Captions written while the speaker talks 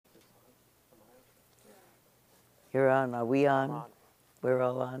You're on. Are we on? We're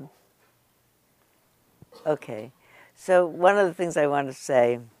all on. Okay. So one of the things I want to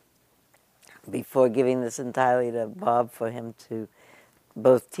say before giving this entirely to Bob for him to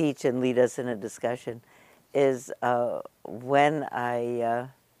both teach and lead us in a discussion is when I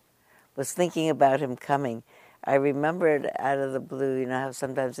was thinking about him coming, I remembered out of the blue, you know how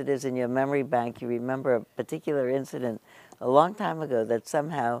sometimes it is in your memory bank, you remember a particular incident a long time ago that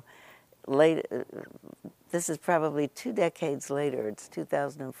somehow late, this is probably 2 decades later, it's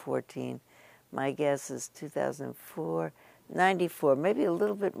 2014, my guess is 2004, 94, maybe a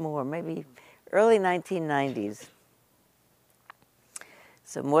little bit more, maybe early 1990s.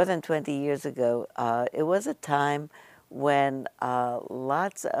 So more than 20 years ago, it was a time when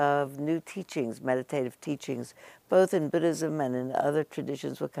lots of new teachings, meditative teachings, both in Buddhism and in other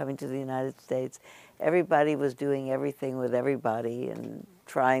traditions were coming to the United States. Everybody was doing everything with everybody and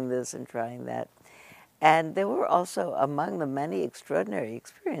trying this and trying that. And there were also, among the many extraordinary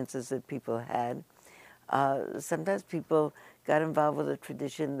experiences that people had, sometimes people got involved with a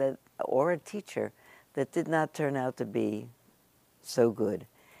tradition that, or a teacher that did not turn out to be so good.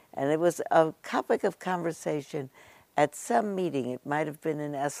 And it was a topic of conversation at some meeting. It might have been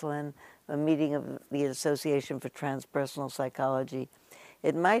in Esalen, a meeting of the Association for Transpersonal Psychology.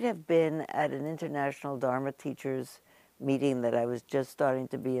 It might have been at an international Dharma teachers meeting that I was just starting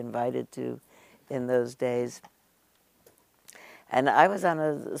to be invited to in those days. And I was on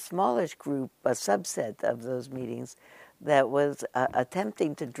a smallish group, a subset of those meetings, that was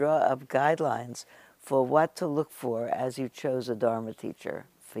attempting to draw up guidelines for what to look for as you chose a Dharma teacher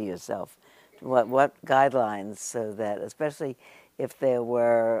for yourself. What guidelines, so that, especially if there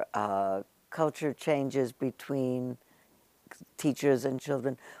were culture changes between teachers and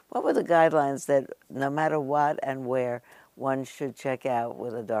children, what were the guidelines that no matter what and where one should check out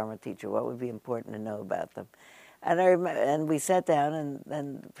with a Dharma teacher? What would be important to know about them? And and we sat down,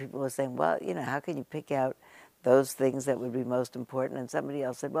 and people were saying, well, you know, how can you pick out those things that would be most important? And somebody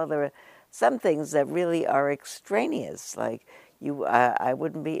else said, well, there are some things that really are extraneous, like I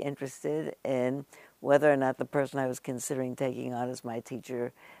wouldn't be interested in whether or not the person I was considering taking on as my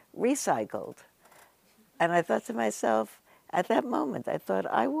teacher recycled. And I thought to myself, at that moment, I thought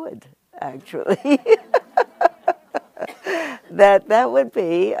I would, actually. that would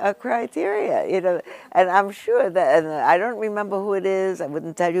be a criteria, you know. And I'm sure that, and I don't remember who it is, I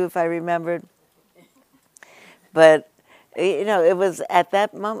wouldn't tell you if I remembered. But, you know, it was at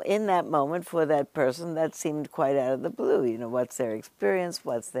that moment, in that moment, for that person, that seemed quite out of the blue. You know, what's their experience,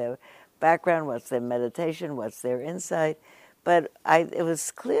 what's their background, what's their meditation, what's their insight. But it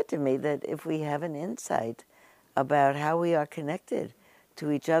was clear to me that if we have an insight about how we are connected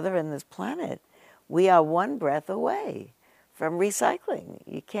to each other and this planet, we are one breath away from recycling.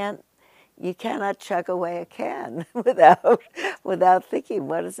 You cannot chuck away a can without thinking,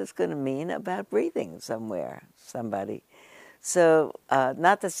 what is this going to mean about breathing somewhere, somebody? So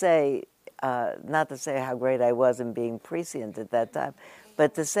not to say how great I was in being prescient at that time,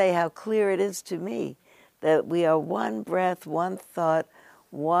 but to say how clear it is to me that we are one breath, one thought,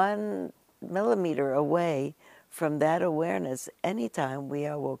 1 millimeter away from that awareness anytime we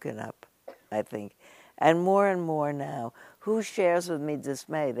are woken up, I think. And more now. Who shares with me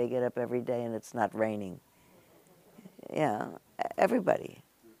dismay? They get up every day and it's not raining. Yeah, everybody.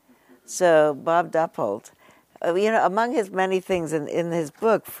 So Bob Doppelt, you know, among his many things in his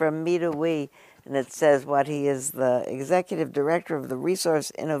book, From Me to We, and it says what he is the executive director of the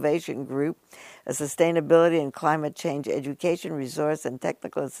Resource Innovation Group, a sustainability and climate change education, resource, and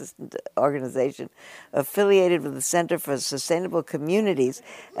technical assistance organization affiliated with the Center for Sustainable Communities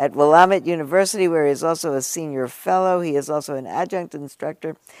at Willamette University, where he is also a senior fellow. He is also an adjunct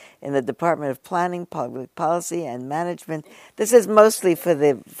instructor in the Department of Planning, Public Policy, and Management. This is mostly for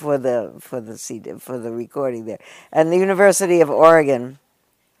the recording there, and the University of Oregon.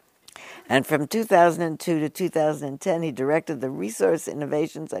 And from 2002 to 2010, he directed the Resource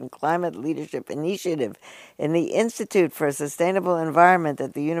Innovations and Climate Leadership Initiative in the Institute for a Sustainable Environment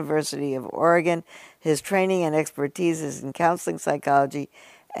at the University of Oregon. His training and expertise is in counseling psychology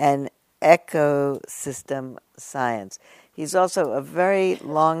and ecosystem science. He's also a very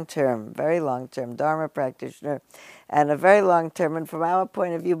long-term Dharma practitioner, and a very long-term, and from our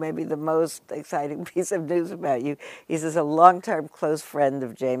point of view, maybe the most exciting piece of news about you, he's a long-term close friend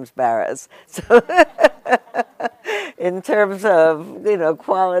of James Barra's. So in terms of, you know,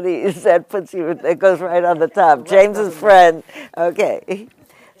 qualities, that goes right on the top. James's friend. Okay.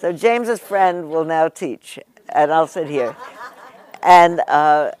 So James's friend will now teach, and I'll sit here. And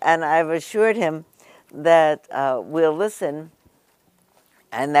I've assured him that we'll listen,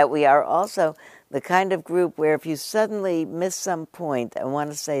 and that we are also The kind of group where if you suddenly miss some point and want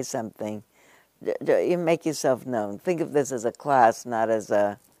to say something, you make yourself known. Think of this as a class, not as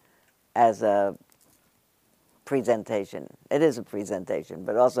a presentation. It is a presentation,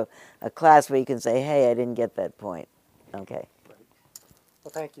 but also a class where you can say, hey, I didn't get that point. Okay. Great.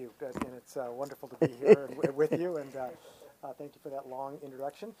 Well, thank you. And it's wonderful to be here and with you, and thank you for that long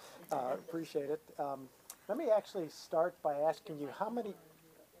introduction. Appreciate it. Let me actually start by asking you how many...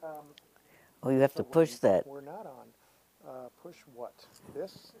 Oh, you have to push that. We're not on. Push what?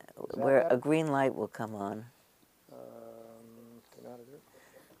 This? Where a green light will come on. Do you know how to do it?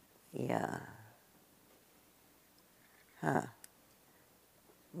 Yeah. Huh.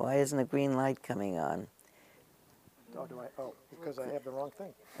 Why isn't a green light coming on? Oh, do I? Oh, because I have the wrong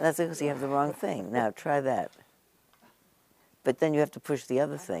thing. That's because you have the wrong thing. Now, try that. But then you have to push the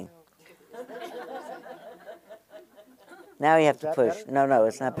other thing. Now you have to push. Better? No,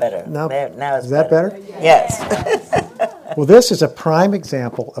 it's not better. No. Now it's Is that better? Yes. Well, this is a prime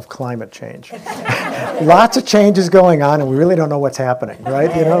example of climate change. Lots of changes going on, and we really don't know what's happening, right?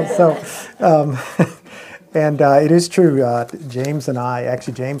 You know, so, and it is true. James and I,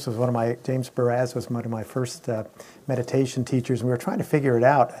 actually, James Baraz was one of my first meditation teachers, and we were trying to figure it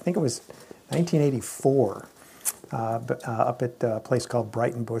out. I think it was 1984. Up at a place called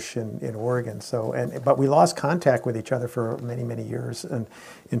Brighton Bush in Oregon. But we lost contact with each other for many, many years and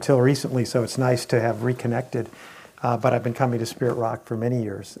until recently. So it's nice to have reconnected. But I've been coming to Spirit Rock for many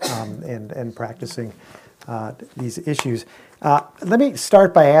years and practicing these issues. Let me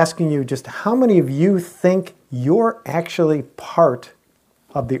start by asking you just how many of you think you're actually part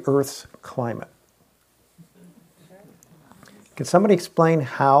of the Earth's climate? Can somebody explain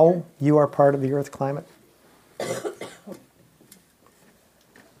how you are part of the Earth's climate?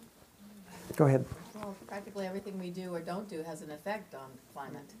 Go ahead. Well, practically everything we do or don't do has an effect on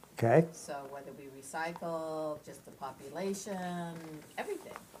climate. Okay. So whether we recycle, just the population,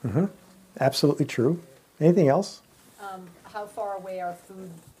 everything. Mm-hmm. Absolutely true. Anything else? How far away our food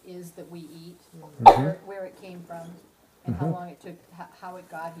is that we eat, Mm-hmm. where it came from, and how long it took, how it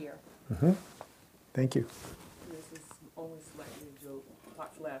got here. Mm-hmm. Thank you. This is only slightly a joke.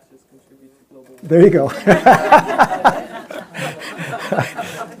 Hot flashes contribute to global warming. There you go.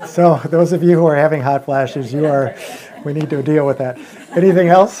 So those of you who are having hot flashes, we need to deal with that. Anything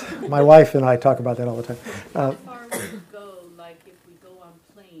else? My wife and I talk about that all the time. How far would we go, like if we go on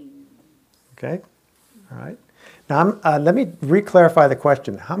planes? Okay. All right. Now, let me re-clarify the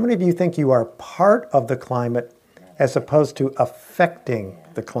question. How many of you think you are part of the climate as opposed to affecting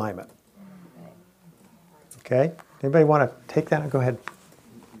the climate? Okay. Anybody want to take that? Go ahead.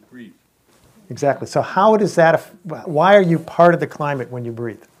 Breathe. Exactly. So how does that, why are you part of the climate when you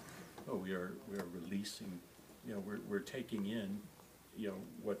breathe? Oh, we are releasing, we're taking in,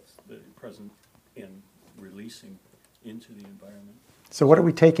 what's the present and releasing into the environment. So what are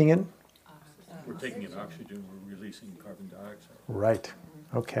we taking in? We're taking in oxygen, we're releasing carbon dioxide. Right.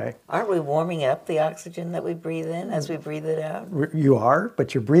 Okay. Aren't we warming up the oxygen that we breathe in as we breathe it out? You are,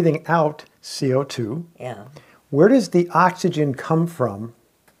 but you're breathing out CO2. Yeah. Where does the oxygen come from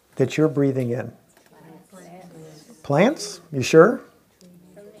that you're breathing in? Plants? You sure?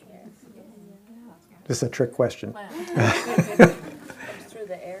 This is a trick question.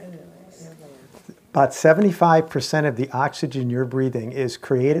 About 75% of the oxygen you're breathing is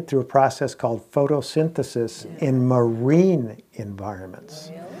created through a process called photosynthesis in marine environments.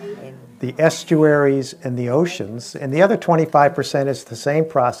 The estuaries and the oceans, and the other 25% is the same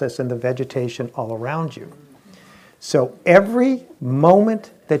process in the vegetation all around you. So every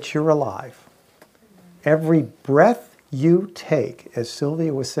moment that you're alive, every breath you take, as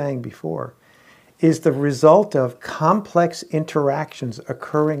Sylvia was saying before, is the result of complex interactions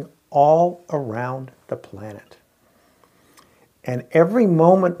occurring all around the planet. And every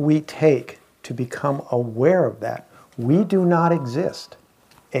moment we take to become aware of that, we do not exist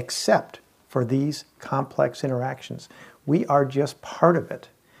except for these complex interactions. We are just part of it.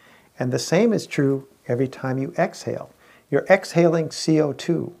 And the same is true every time you exhale. You're exhaling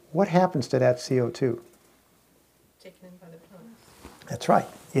CO2. What happens to that CO2? Taken in by the plants. That's right.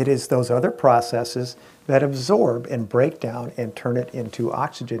 It is those other processes that absorb and break down and turn it into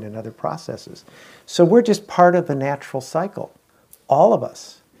oxygen and other processes. So we're just part of the natural cycle, all of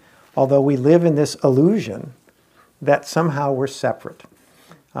us. Although we live in this illusion that somehow we're separate,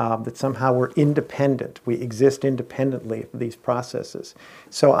 that somehow we're independent. We exist independently of these processes.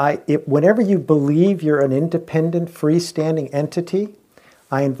 So whenever you believe you're an independent, freestanding entity,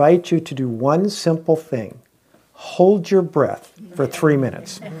 I invite you to do one simple thing. Hold your breath for 3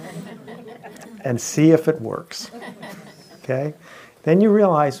 minutes and see if it works. Okay? then you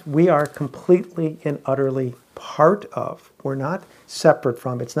realize we are completely and utterly part of. We're not separate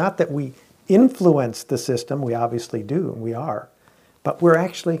from. It's not that we influence the system. We obviously do, and we are. But we're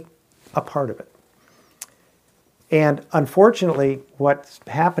actually a part of it. And unfortunately, what's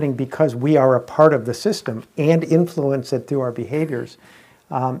happening because we are a part of the system and influence it through our behaviors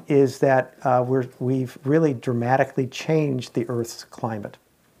is that we've really dramatically changed the Earth's climate.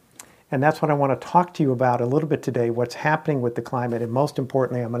 And that's what I want to talk to you about a little bit today, what's happening with the climate. And most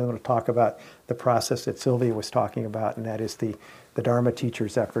importantly, I'm going to talk about the process that Sylvia was talking about, and that is the Dharma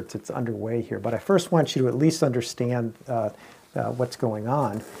teachers' efforts that's underway here. But I first want you to at least understand what's going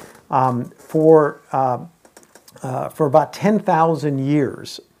on. For about 10,000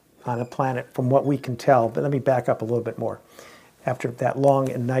 years on the planet, from what we can tell, but let me back up a little bit more. After that long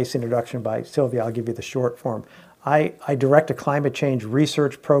and nice introduction by Sylvia, I'll give you the short form. I direct a climate change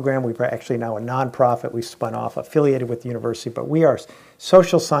research program. We're actually now a nonprofit. We spun off, affiliated with the university, but we are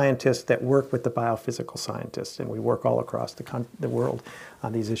social scientists that work with the biophysical scientists, and we work all across the world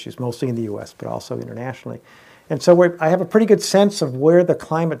on these issues, mostly in the U.S., but also internationally. And so I have a pretty good sense of where the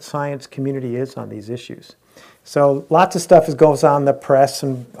climate science community is on these issues. So lots of stuff goes on in the press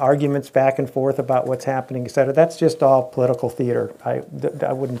and arguments back and forth about what's happening, et cetera. That's just all political theater. I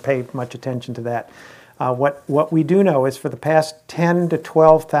wouldn't pay much attention to that. What we do know is for the past 10 to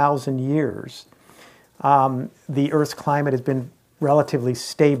 12,000 years, the Earth's climate has been relatively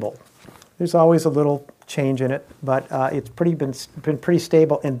stable. There's always a little change in it, but it's been pretty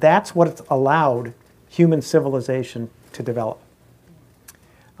stable, and that's what's allowed human civilization to develop.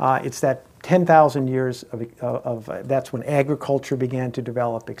 It's that 10,000 years of that's when agriculture began to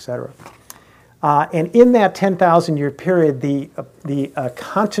develop, et cetera. And in that 10,000 year period, the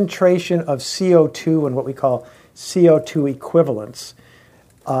concentration of CO2 and what we call CO2 equivalents,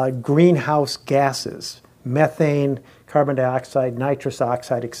 greenhouse gases, methane, carbon dioxide, nitrous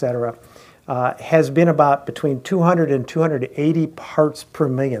oxide, et cetera, has been about between 200 and 280 parts per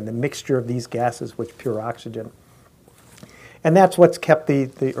million, the mixture of these gases with pure oxygen. And that's what's kept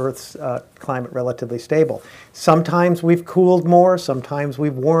the Earth's climate relatively stable. Sometimes we've cooled more, sometimes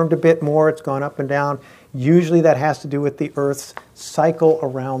we've warmed a bit more, it's gone up and down. Usually that has to do with the Earth's cycle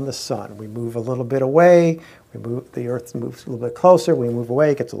around the sun. We move a little bit away, the Earth moves a little bit closer, we move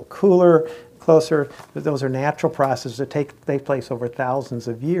away, it gets a little cooler, closer. Those are natural processes that take place over thousands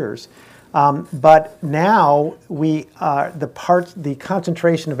of years. But now the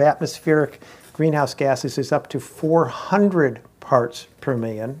concentration of atmospheric greenhouse gases is up to 400 parts per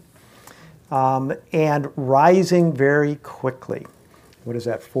million and rising very quickly. What is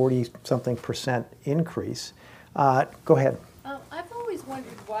that, 40-something% increase? Go ahead. I've always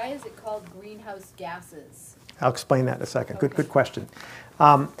wondered, why is it called greenhouse gases? I'll explain that in a second. Okay. Good question.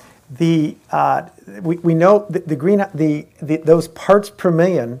 We know those parts per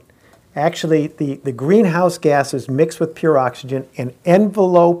million, actually the greenhouse gases mix with pure oxygen and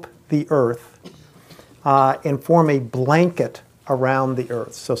envelope the Earth and form a blanket around the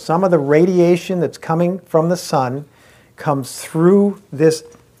Earth. So some of the radiation that's coming from the sun comes through this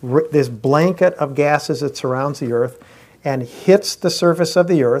blanket of gases that surrounds the Earth and hits the surface of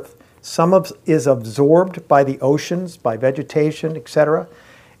the Earth. Some of is absorbed by the oceans, by vegetation, etc.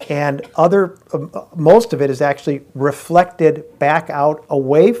 And most of it is actually reflected back out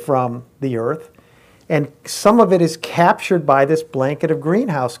away from the Earth. And some of it is captured by this blanket of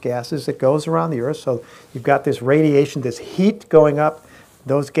greenhouse gases that goes around the Earth. So you've got this radiation, this heat going up.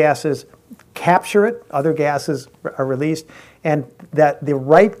 Those gases capture it. Other gases are released. And that the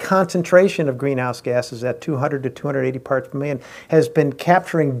right concentration of greenhouse gases at 200 to 280 parts per million has been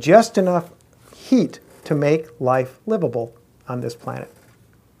capturing just enough heat to make life livable on this planet.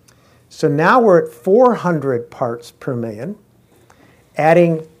 So now we're at 400 parts per million,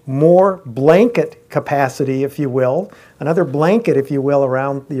 adding more blanket capacity, if you will, another blanket, if you will,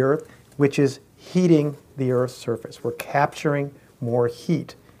 around the Earth, which is heating the Earth's surface. We're capturing more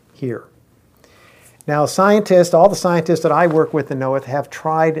heat here. Now, all the scientists that I work with and know with have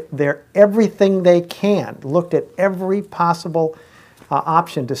tried everything they can, looked at every possible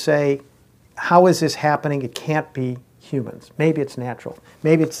option to say, how is this happening? It can't be humans. Maybe it's natural.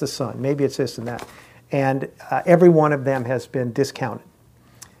 Maybe it's the sun. Maybe it's this and that. And every one of them has been discounted.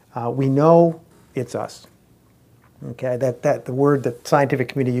 We know it's us. Okay, that the word that the scientific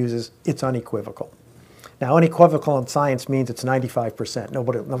community uses, it's unequivocal. Now, unequivocal in science means it's 95%.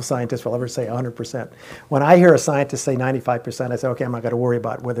 No scientist will ever say 100%. When I hear a scientist say 95%, I say, okay, I'm not going to worry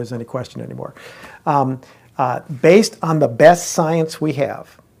about whether there's any question anymore. Based on the best science we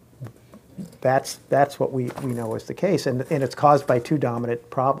have, that's what we know is the case, and it's caused by two dominant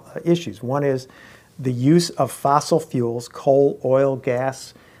issues. One is the use of fossil fuels, coal, oil,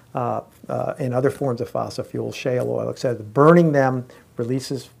 gas, and other forms of fossil fuels, shale oil, etc. Burning them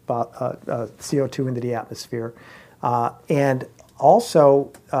releases CO2 into the atmosphere. And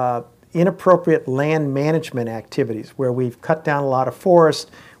also inappropriate land management activities where we've cut down a lot of forest,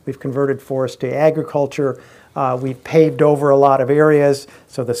 we've converted forest to agriculture, we've paved over a lot of areas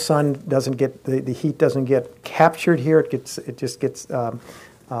so the sun doesn't get, the heat doesn't get captured here, it just gets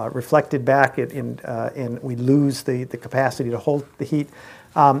reflected back and we lose the capacity to hold the heat.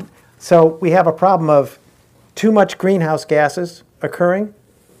 So we have a problem of too much greenhouse gases occurring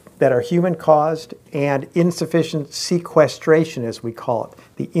that are human-caused and insufficient sequestration, as we call it,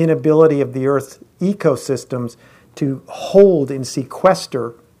 the inability of the Earth's ecosystems to hold and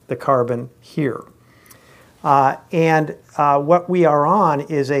sequester the carbon here. And what we are on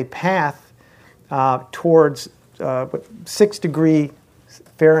is a path towards 6-degree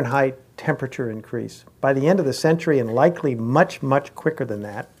Fahrenheit temperature increase by the end of the century, and likely much, much quicker than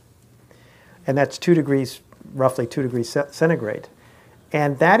that. And that's 2 degrees, roughly 2 degrees centigrade.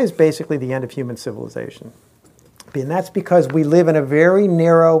 And that is basically the end of human civilization. And that's because we live in a very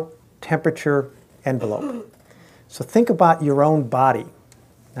narrow temperature envelope. So think about your own body.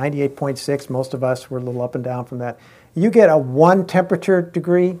 98.6, most of us, we're a little up and down from that. You get a 1 temperature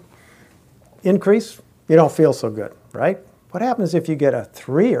degree increase, you don't feel so good, right? What happens if you get a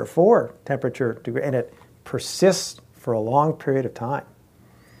 3 or 4 temperature degree and it persists for a long period of time?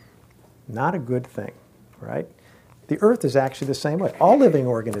 Not a good thing, right? The Earth is actually the same way. All living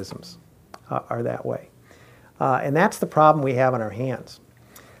organisms are that way. And that's the problem we have on our hands.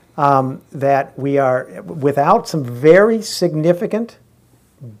 That we are, without some very significant,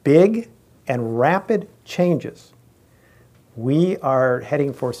 big, and rapid changes, we are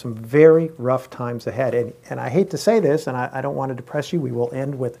heading for some very rough times ahead. And I hate to say this, and I don't want to depress you. We will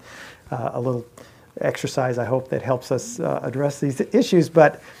end with a little exercise, I hope, that helps us address these issues.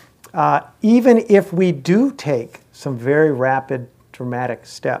 But even if we do take some very rapid, dramatic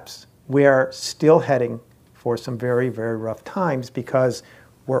steps, we are still heading for some very, very rough times because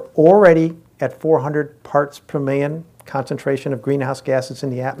we're already at 400 parts per million concentration of greenhouse gases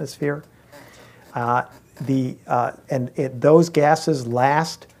in the atmosphere. Those gases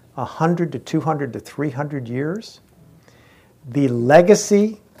last 100 to 200 to 300 years. The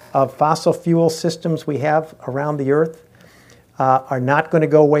legacy of fossil fuel systems we have around the Earth are not going to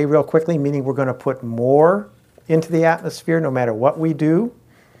go away real quickly, meaning we're going to put more into the atmosphere no matter what we do.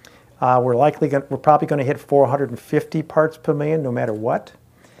 We're probably going to hit 450 parts per million no matter what.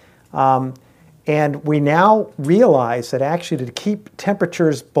 And we now realize that actually to keep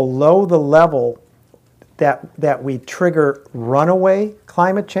temperatures below the level that we trigger runaway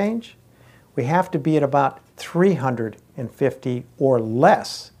climate change, we have to be at about 350 or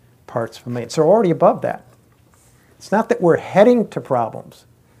less parts per million. So we're already above that. It's not that we're heading to problems.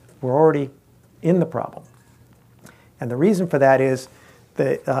 We're already in the problem. And the reason for that is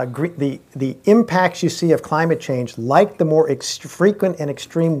the impacts you see of climate change, like the more frequent and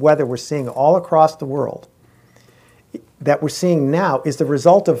extreme weather we're seeing all across the world, that we're seeing now is the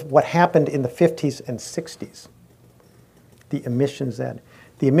result of what happened in the 50s and 60s. The emissions then.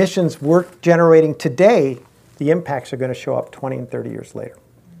 The emissions we're generating today, the impacts are going to show up 20 and 30 years later.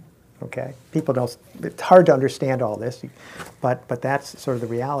 Okay? People don't, it's hard to understand all this, but that's sort of the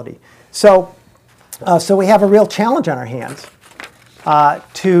reality. So we have a real challenge on our hands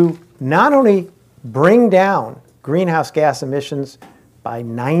to not only bring down greenhouse gas emissions by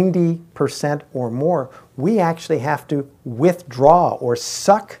 90% or more, we actually have to withdraw or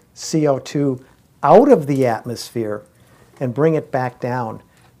suck CO2 out of the atmosphere and bring it back down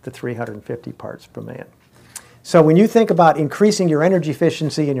to 350 parts per million. So when you think about increasing your energy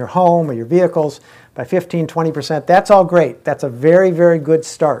efficiency in your home or your vehicles by 15, 20%, that's all great. That's a very, very good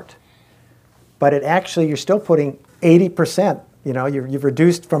start. But you're still putting 80%, you've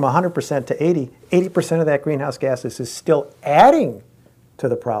reduced from 100% to 80% of that greenhouse gases is still adding to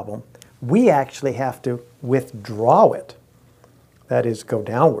the problem. We actually have to withdraw it. That is, go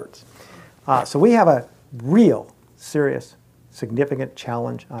downwards. So we have a real, serious, significant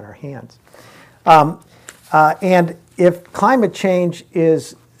challenge on our hands. And if climate change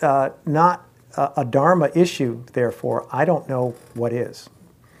is not a Dharma issue, therefore, I don't know what is.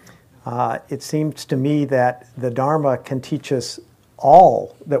 It seems to me that the Dharma can teach us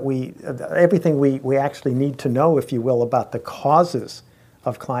all that everything we actually need to know, if you will, about the causes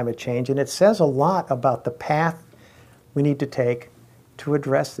of climate change. And it says a lot about the path we need to take to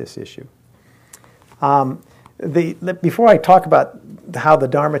address this issue. Before I talk about how the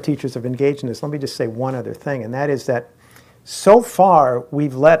Dharma teachers have engaged in this, let me just say one other thing, and that is that so far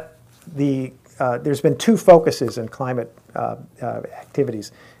we've let the there's been two focuses in climate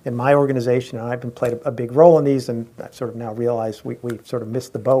activities in my organization, and I've been played a big role in these, and I've sort of now realized we've sort of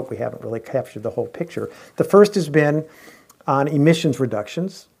missed the boat. We haven't really captured the whole picture. The first has been on emissions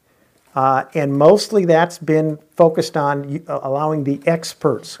reductions, and mostly that's been focused on allowing the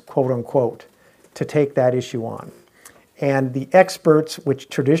experts, quote unquote, to take that issue on. And the experts, which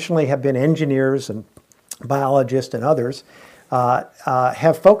traditionally have been engineers and biologists and others,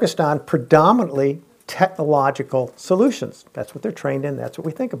 have focused on predominantly technological solutions. That's what they're trained in. That's what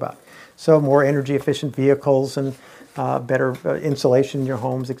we think about. So more energy efficient vehicles and better insulation in your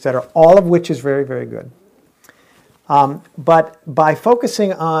homes, et cetera, all of which is very, very good. But by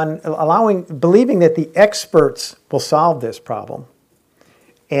focusing on believing that the experts will solve this problem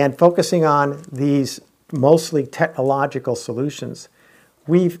and focusing on these mostly technological solutions,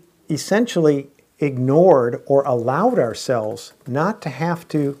 we've essentially ignored or allowed ourselves not to have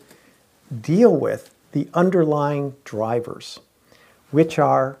to deal with the underlying drivers, which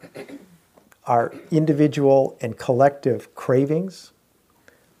are our individual and collective cravings,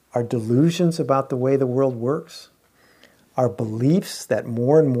 our delusions about the way the world works, our beliefs that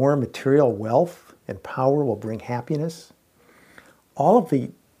more and more material wealth and power will bring happiness. All of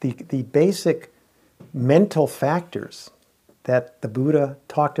the basic mental factors that the Buddha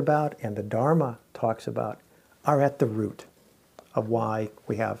talked about and the Dharma talks about are at the root of why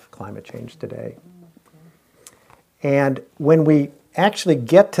we have climate change today. And when we actually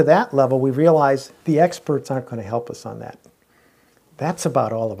get to that level, we realize the experts aren't going to help us on that. That's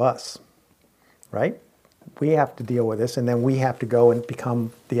about all of us, right? We have to deal with this, and then we have to go and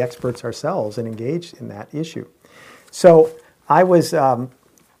become the experts ourselves and engage in that issue. So I was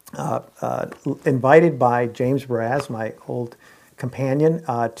invited by James Baraz, my old companion,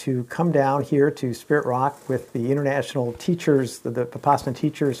 to come down here to Spirit Rock with the International Teachers, the Vipassana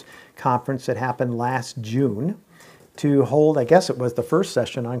Teachers Conference that happened last June, to hold, I guess it was the first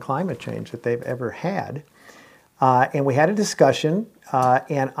session on climate change that they've ever had. And we had a discussion,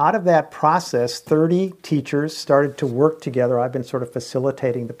 and out of that process, 30 teachers started to work together. I've been sort of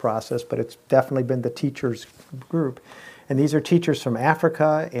facilitating the process, but it's definitely been the teachers group. And these are teachers from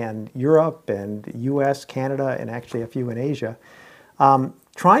Africa and Europe and US, Canada, and actually a few in Asia,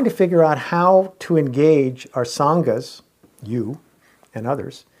 trying to figure out how to engage our sanghas, you and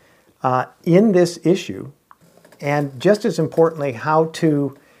others, in this issue, and just as importantly, how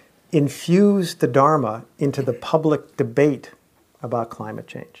to infuse the Dharma into the public debate about climate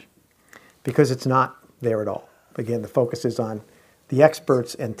change, because it's not there at all. Again, the focus is on the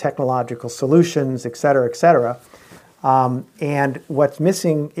experts and technological solutions, et cetera, et cetera. And what's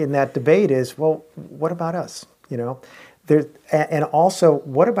missing in that debate is, well, what about us? You know, and also,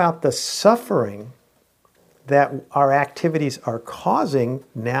 what about the suffering that our activities are causing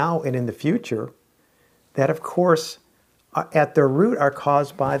now and in the future? That, of course, at their root are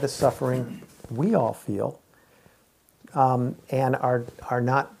caused by the suffering we all feel, and are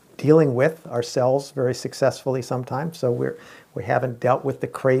not dealing with ourselves very successfully sometimes. So we haven't dealt with the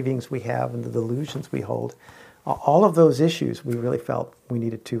cravings we have and the delusions we hold. All of those issues we really felt we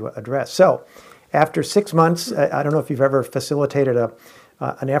needed to address. So after 6 months, I don't know if you've ever facilitated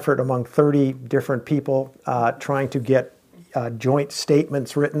an effort among 30 different people trying to get joint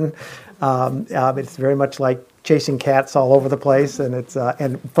statements written. It's very much like chasing cats all over the place, and it's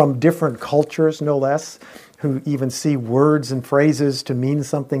and from different cultures, no less, who even see words and phrases to mean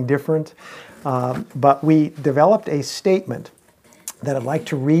something different. But we developed a statement that I'd like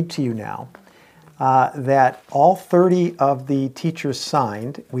to read to you now, that all 30 of the teachers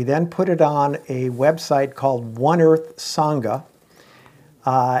signed. We then put it on a website called One Earth Sangha,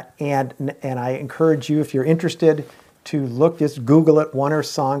 and I encourage you, if you're interested, to look, just Google it, One Earth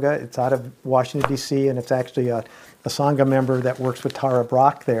Sangha. It's out of Washington, D.C., and it's actually a Sangha member that works with Tara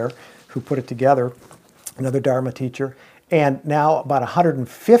Brach there, who put it together, another Dharma teacher. And now about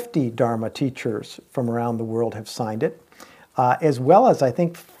 150 Dharma teachers from around the world have signed it, as well as, I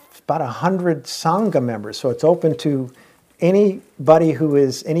think, about 100 Sangha members. So it's open to anybody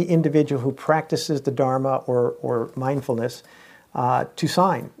any individual who practices the Dharma or mindfulness to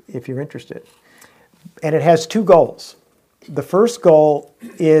sign, if you're interested. And it has two goals. The first goal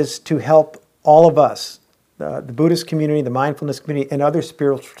is to help all of us, the Buddhist community, the mindfulness community, and other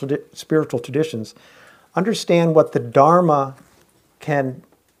spiritual traditions, understand what the Dharma can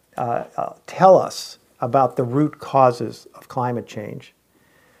tell us about the root causes of climate change,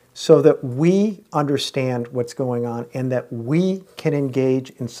 so that we understand what's going on and that we can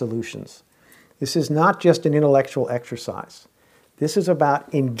engage in solutions. This is not just an intellectual exercise. This is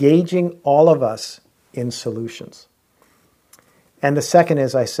about engaging all of us in solutions. And the second,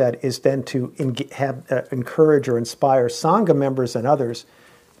 as I said, is then to encourage or inspire Sangha members and others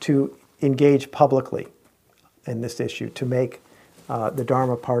to engage publicly in this issue, to make the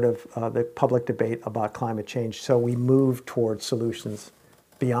Dharma part of the public debate about climate change, so we move towards solutions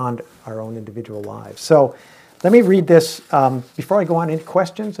beyond our own individual lives. So let me read this. Before I go on, any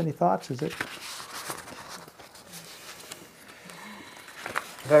questions, any thoughts? Is it?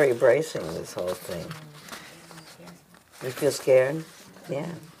 Very bracing, this whole thing. You feel scared? Yeah.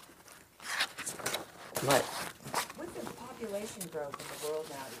 What? With the population growth in the world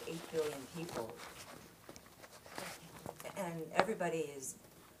now, 8 billion people, and everybody is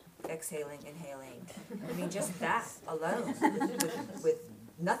exhaling, inhaling. I mean, just that alone, with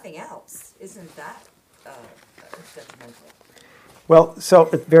nothing else, isn't that detrimental? Well, so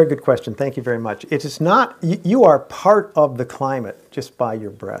very good question. Thank you very much. It is not, you are part of the climate just by your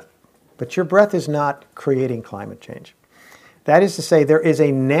breath, but your breath is not creating climate change. That is to say, there is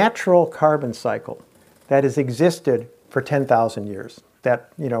a natural carbon cycle that has existed for 10,000 years,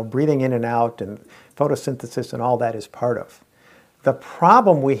 that, breathing in and out and photosynthesis and all that is part of. The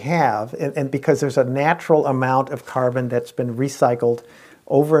problem we have, and because there's a natural amount of carbon that's been recycled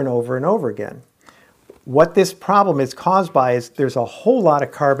over and over and over again, what this problem is caused by is there's a whole lot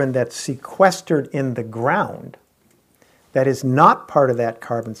of carbon that's sequestered in the ground that is not part of that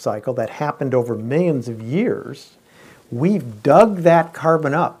carbon cycle that happened over millions of years. We've dug that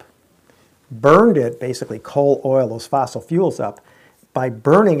carbon up, burned it, basically coal, oil, those fossil fuels up. By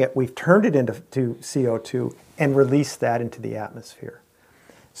burning it, we've turned it into CO2 and released that into the atmosphere.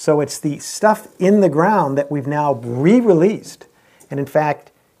 So it's the stuff in the ground that we've now re-released. And in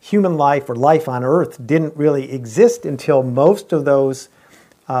fact, human life or life on Earth didn't really exist until most of those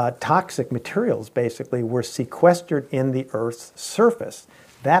toxic materials basically were sequestered in the Earth's surface.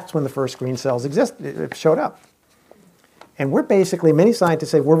 That's when the first green cells showed up. And we're basically, many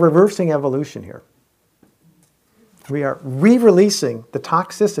scientists say, we're reversing evolution here. We are re-releasing the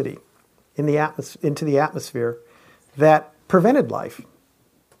toxicity in the into the atmosphere that prevented life.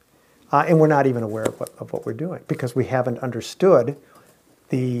 And we're not even aware of what we're doing because we haven't understood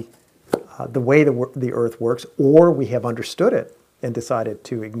the way the Earth works, or we have understood it and decided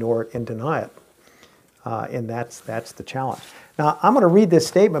to ignore it and deny it. And that's the challenge. Now, I'm going to read this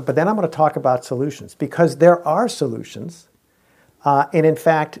statement, but then I'm going to talk about solutions, because there are solutions. And in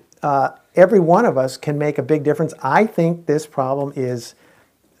fact, every one of us can make a big difference. I think this problem is,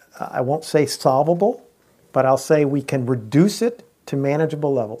 I won't say solvable, but I'll say we can reduce it to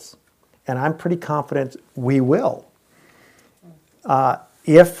manageable levels. And I'm pretty confident we will,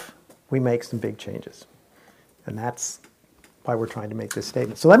 if we make some big changes. And that's why we're trying to make this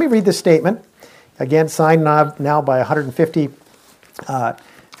statement. So let me read this statement. Again, signed now by 150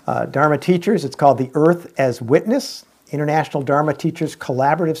 Dharma teachers. It's called The Earth as Witness, International Dharma Teachers'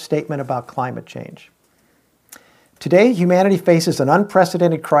 Collaborative Statement about Climate Change. Today, humanity faces an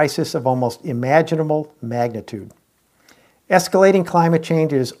unprecedented crisis of almost imaginable magnitude. Escalating climate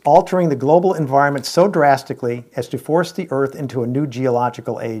change is altering the global environment so drastically as to force the Earth into a new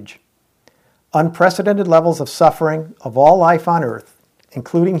geological age. Unprecedented levels of suffering of all life on Earth,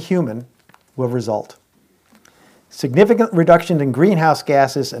 including human, will result. Significant reductions in greenhouse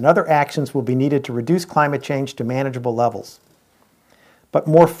gases and other actions will be needed to reduce climate change to manageable levels. But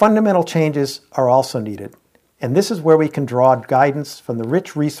more fundamental changes are also needed, and this is where we can draw guidance from the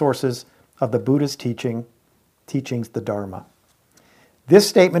rich resources of the Buddha's teachings, the Dharma. This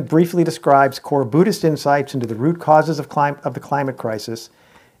statement briefly describes core Buddhist insights into the root causes of the climate crisis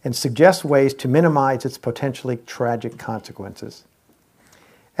and suggests ways to minimize its potentially tragic consequences.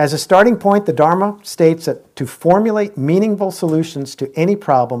 As a starting point, the Dharma states that to formulate meaningful solutions to any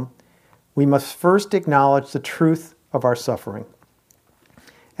problem, we must first acknowledge the truth of our suffering.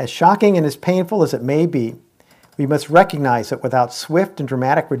 As shocking and as painful as it may be, we must recognize that without swift and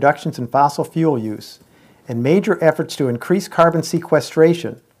dramatic reductions in fossil fuel use and major efforts to increase carbon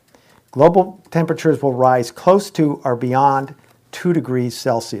sequestration, global temperatures will rise close to or beyond 2 degrees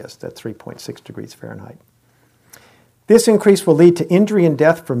Celsius, that's 3.6 degrees Fahrenheit. This increase will lead to injury and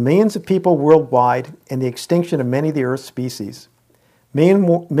death for millions of people worldwide and the extinction of many of the Earth's species.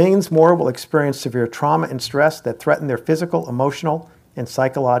 Millions more will experience severe trauma and stress that threaten their physical, emotional, and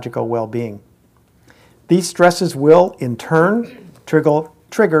psychological well-being. These stresses will, in turn,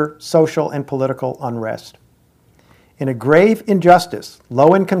 trigger social and political unrest. In a grave injustice,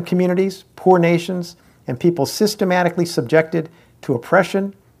 low-income communities, poor nations, and people systematically subjected to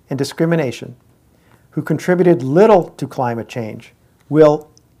oppression and discrimination, who contributed little to climate change, will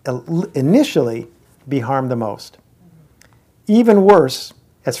initially be harmed the most. Even worse,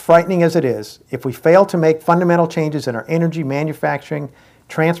 as frightening as it is, if we fail to make fundamental changes in our energy, manufacturing,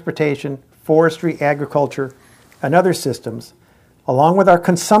 transportation, forestry, agriculture, and other systems, along with our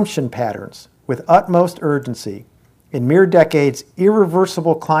consumption patterns, with utmost urgency, in mere decades,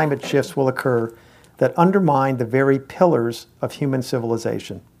 irreversible climate shifts will occur that undermine the very pillars of human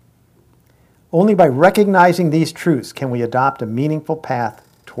civilization. Only by recognizing these truths can we adopt a meaningful path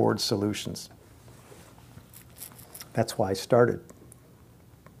towards solutions. That's why I started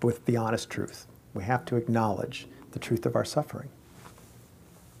with the honest truth. We have to acknowledge the truth of our suffering.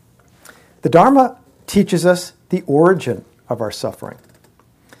 The Dharma teaches us the origin of our suffering.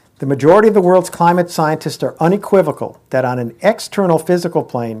 The majority of the world's climate scientists are unequivocal that on an external physical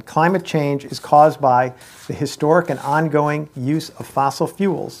plane, climate change is caused by the historic and ongoing use of fossil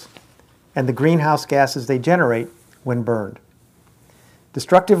fuels and the greenhouse gases they generate when burned.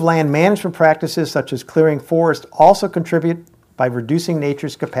 Destructive land management practices such as clearing forests also contribute by reducing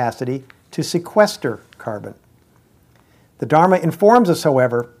nature's capacity to sequester carbon. The Dharma informs us,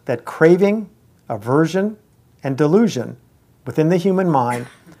 however, that craving, aversion, and delusion within the human mind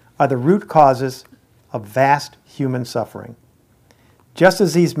are the root causes of vast human suffering. Just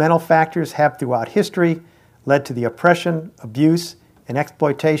as these mental factors have throughout history led to the oppression, abuse, and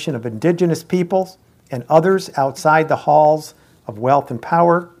exploitation of indigenous peoples and others outside the halls of wealth and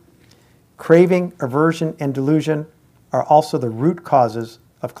power, craving, aversion, and delusion are also the root causes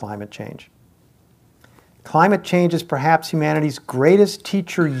of climate change. Climate change is perhaps humanity's greatest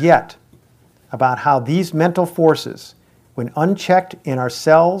teacher yet about how these mental forces, when unchecked in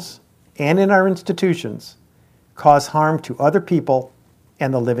ourselves and in our institutions, cause harm to other people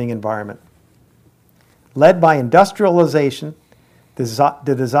and the living environment. Led by industrialization,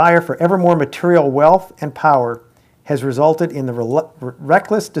 the desire for ever more material wealth and power has resulted in the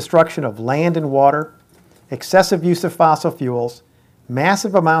reckless destruction of land and water, excessive use of fossil fuels,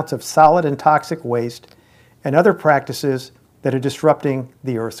 massive amounts of solid and toxic waste, and other practices that are disrupting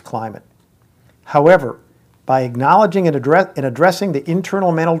the Earth's climate. However, by acknowledging and addressing the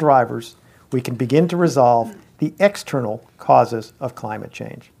internal mental drivers, we can begin to resolve the external causes of climate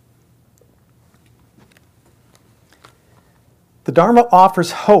change. The Dharma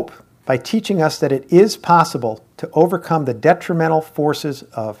offers hope by teaching us that it is possible to overcome the detrimental forces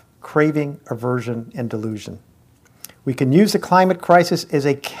of craving, aversion, and delusion. We can use the climate crisis as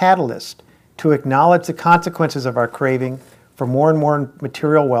a catalyst to acknowledge the consequences of our craving for more and more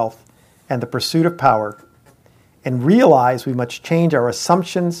material wealth and the pursuit of power, and realize we must change our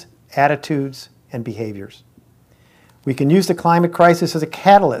assumptions, attitudes, and behaviors. We can use the climate crisis as a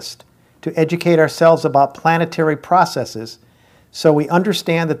catalyst to educate ourselves about planetary processes so we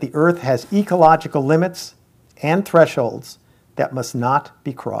understand that the Earth has ecological limits and thresholds that must not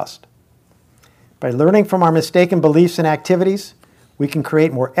be crossed. By learning from our mistaken beliefs and activities, we can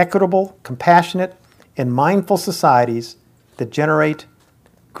create more equitable, compassionate, and mindful societies that generate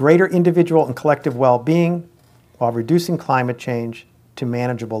greater individual and collective well-being while reducing climate change to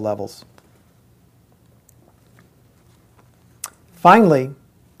manageable levels. Finally,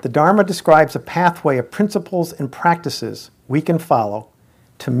 the Dharma describes a pathway of principles and practices we can follow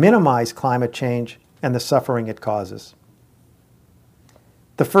to minimize climate change and the suffering it causes.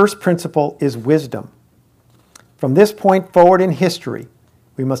 The first principle is wisdom. From this point forward in history,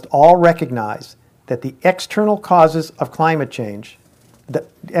 we must all recognize that the external causes of climate change,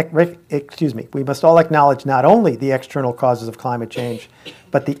 we must all acknowledge not only the external causes of climate change,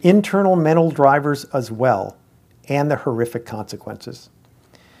 but the internal mental drivers as well, and the horrific consequences.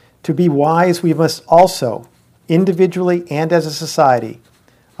 To be wise, we must also, individually and as a society,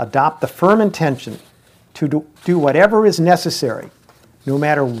 adopt the firm intention to do whatever is necessary, no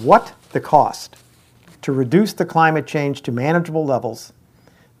matter what the cost, to reduce the climate change to manageable levels,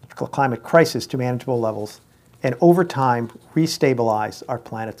 the climate crisis to manageable levels, and over time restabilize our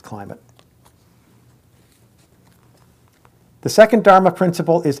planet's climate. The second Dharma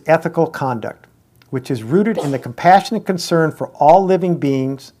principle is ethical conduct, which is rooted in the compassionate concern for all living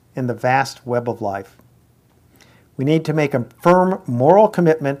beings in the vast web of life. We need to make a firm moral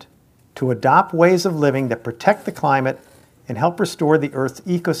commitment to adopt ways of living that protect the climate and help restore the Earth's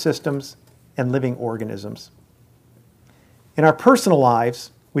ecosystems and living organisms. In our personal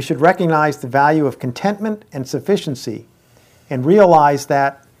lives, we should recognize the value of contentment and sufficiency and realize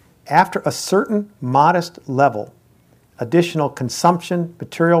that after a certain modest level, additional consumption,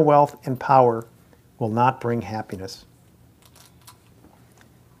 material wealth, and power will not bring happiness.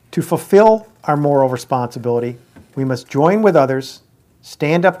 To fulfill our moral responsibility, we must join with others,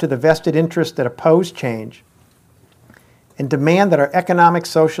 stand up to the vested interests that oppose change, and demand that our economic,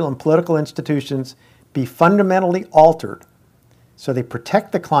 social, and political institutions be fundamentally altered so they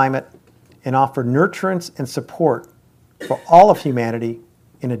protect the climate and offer nurturance and support for all of humanity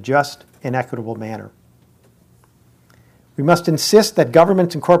in a just and equitable manner. We must insist that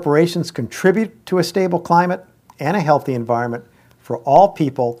governments and corporations contribute to a stable climate and a healthy environment for all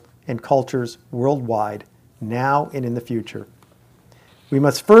people and cultures worldwide, now and in the future. We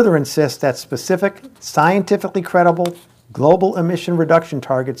must further insist that specific, scientifically credible global emission reduction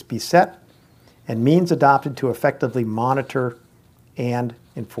targets be set and means adopted to effectively monitor and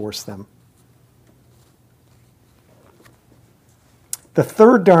enforce them. The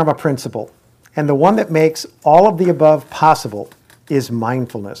third Dharma principle, and the one that makes all of the above possible, is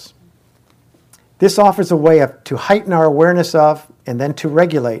mindfulness. This offers a way to heighten our awareness of and then to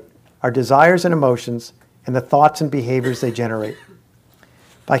regulate our desires and emotions and the thoughts and behaviors they generate.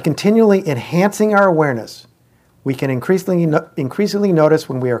 By continually enhancing our awareness, we can increasingly notice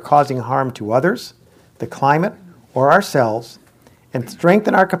when we are causing harm to others, the climate, or ourselves, and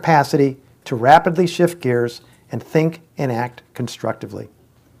strengthen our capacity to rapidly shift gears and think and act constructively.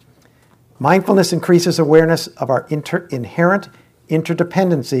 Mindfulness increases awareness of our inherent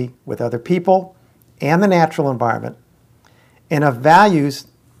interdependency with other people and the natural environment, and of values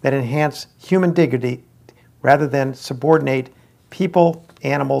that enhance human dignity rather than subordinate people,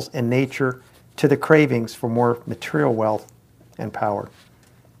 animals, and nature to the cravings for more material wealth and power.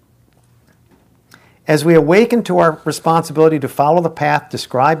 As we awaken to our responsibility to follow the path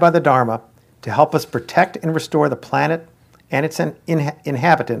described by the Dharma to help us protect and restore the planet and its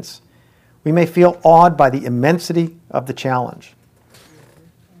inhabitants, we may feel awed by the immensity of the challenge.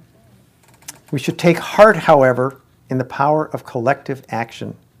 We should take heart, however, in the power of collective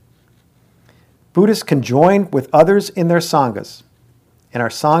action. Buddhists can join with others in their sanghas, and our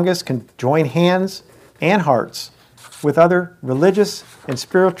sanghas can join hands and hearts with other religious and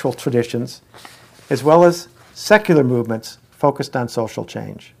spiritual traditions, as well as secular movements focused on social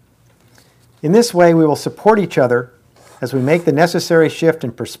change. In this way, we will support each other as we make the necessary shift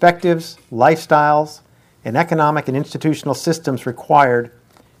in perspectives, lifestyles, and economic and institutional systems required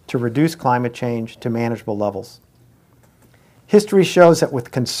to reduce climate change to manageable levels. History shows that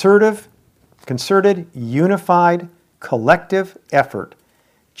with concerted, unified, collective effort,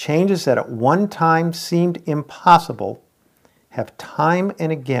 changes that at one time seemed impossible have time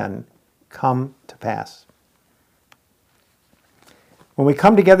and again come to pass. When we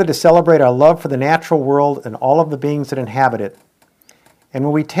come together to celebrate our love for the natural world and all of the beings that inhabit it, and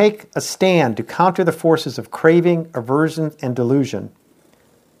when we take a stand to counter the forces of craving, aversion, and delusion,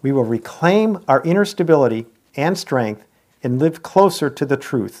 we will reclaim our inner stability and strength and live closer to the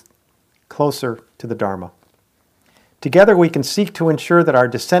truth, closer to the Dharma. Together we can seek to ensure that our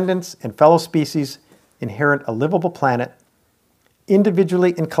descendants and fellow species inherit a livable planet.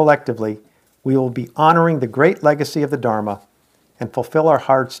 Individually and collectively, we will be honoring the great legacy of the Dharma and fulfill our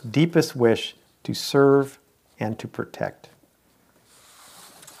heart's deepest wish to serve and to protect.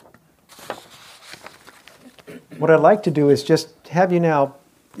 What I'd like to do is just have you now,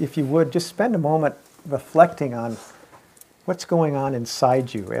 if you would, just spend a moment reflecting on what's going on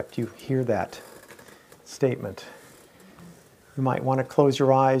inside you after you hear that statement. You might want to close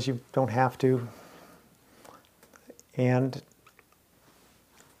your eyes, you don't have to. And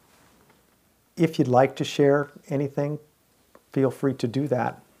if you'd like to share anything, feel free to do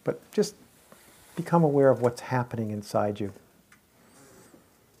that. But just become aware of what's happening inside you.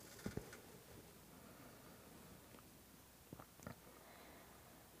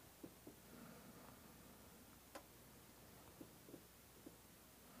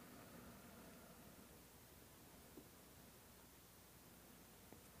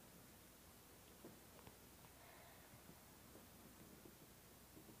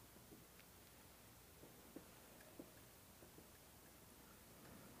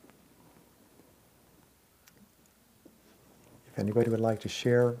 If anybody would like to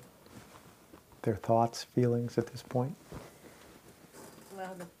share their thoughts, feelings at this point.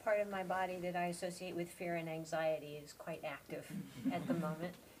 Well, the part of my body that I associate with fear and anxiety is quite active at the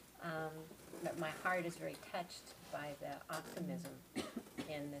moment. But my heart is very touched by the optimism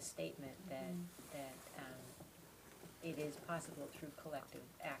in the statement that it is possible through collective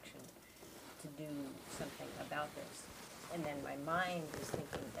action to do something about this. And then my mind is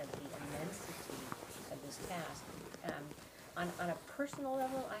thinking of the immensity of this task. On a personal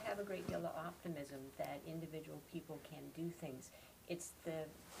level, I have a great deal of optimism that individual people can do things. It's the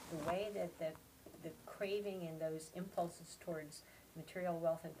way that the craving and those impulses towards material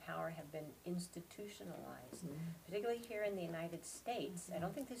wealth and power have been institutionalized, particularly here in the United States. I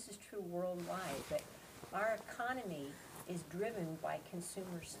don't think this is true worldwide, but our economy is driven by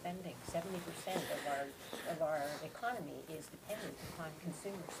consumer spending. 70% of our economy is dependent upon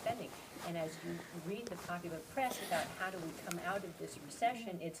consumer spending. And as you read the popular press about how do we come out of this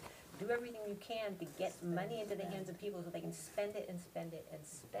recession, it's do everything you can to get money into the hands of people so they can spend it and spend it and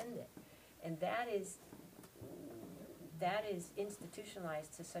spend it. And that is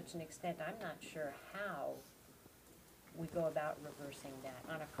institutionalized to such an extent, I'm not sure how we go about reversing that.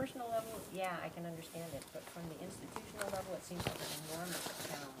 On a personal level, yeah, I can understand it, but from the institutional level, it seems like an enormous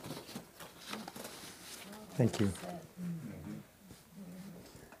challenge. Thank you.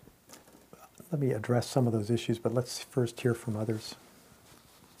 Let me address some of those issues, but let's first hear from others.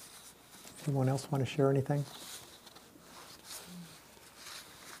 Anyone else want to share anything?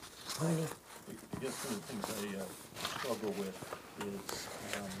 Marty? I guess one of the things I struggle with is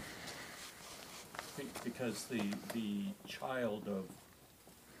because the child of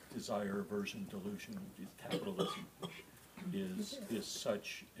desire, aversion, delusion, capitalism is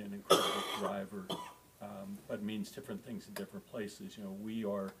such an incredible driver, but means different things in different places. You know, we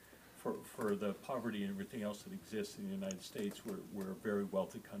are, for the poverty and everything else that exists in the United States, we're a very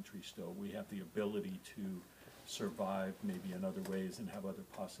wealthy country still. We have the ability to survive maybe in other ways and have other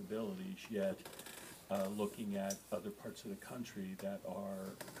possibilities, yet looking at other parts of the country that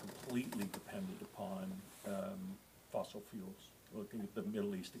are completely dependent upon fossil fuels, looking at the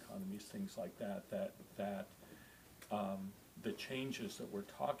Middle East economies, things like that, the changes that we're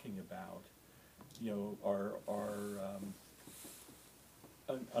talking about, you know, are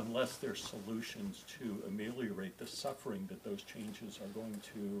unless there's solutions to ameliorate the suffering that those changes are going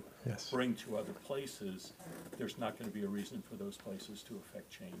to Yes. bring to other places, there's not going to be a reason for those places to affect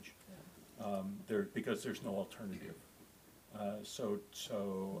change. Because there's no alternative.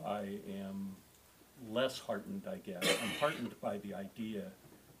 So I am less heartened, I guess. I'm heartened by the idea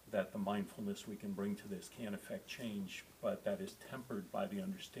that the mindfulness we can bring to this can affect change, but that is tempered by the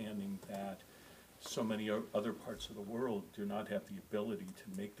understanding that so many other parts of the world do not have the ability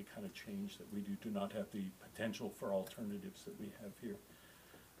to make the kind of change that we do not have the potential for alternatives that we have here.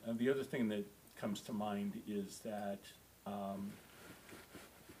 And the other thing that comes to mind is that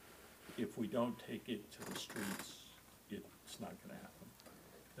if we don't take it to the streets, it's not going to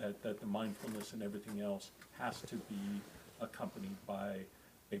happen. That the mindfulness and everything else has to be accompanied by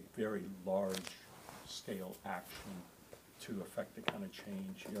a very large scale action to affect the kind of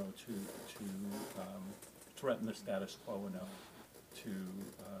change, you know, to threaten the status quo enough to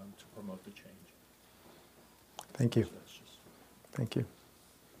promote the change. Thank you. So that's just Thank you.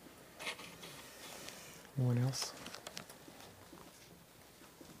 Anyone else?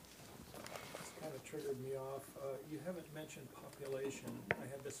 It's kind of triggered me off. You haven't mentioned population. I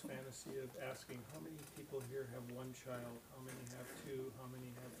had this fantasy of asking how many people here have one child, how many have two, how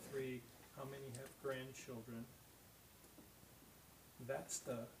many have three, how many have grandchildren.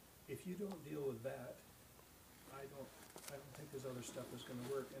 If you don't deal with that, I don't think this other stuff is going to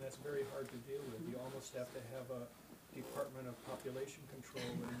work, and that's very hard to deal with. You almost have to have a Department of Population Control,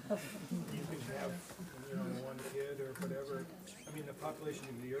 and you can have, you know, one kid or whatever. I mean, the population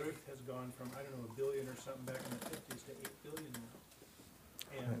of the Earth has gone from, I don't know, 1 billion or something back in the 50s to 8 billion now,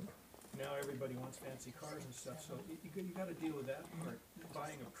 and now everybody wants fancy cars and stuff. So you got to deal with that part.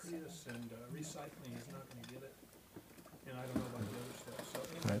 Buying a Prius and recycling is not going to get it. And I don't know about the other stuff. So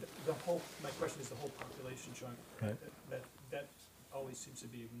anyway, my question is the whole population chunk. Right. That always seems to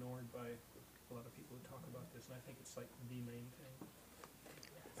be ignored by a lot of people who talk about this, and I think it's like the main thing.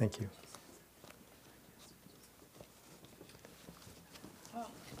 Thank you. Well,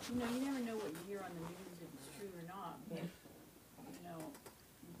 you know, you never know what you hear on the news if it's true or not. But, you know,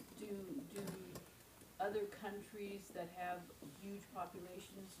 do other countries that have huge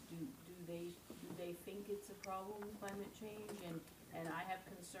populations, do they think it's a problem, climate change? And I have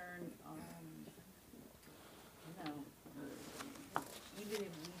concern, you know, even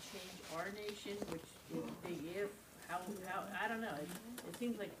if we change our nation, which is a big if, how I don't know. It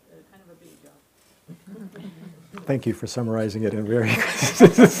seems like kind of a big job. Thank you for summarizing it in very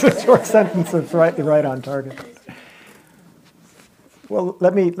short sentences, right on target. Well,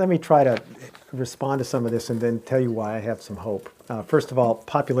 let me try to respond to some of this and then tell you why I have some hope. First of all,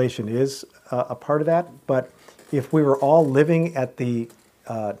 population is a part of that, but if we were all living at the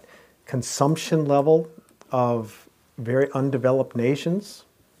consumption level of very undeveloped nations,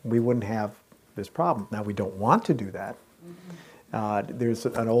 we wouldn't have this problem. Now, we don't want to do that. There's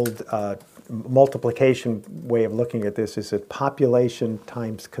an old multiplication way of looking at this, is that population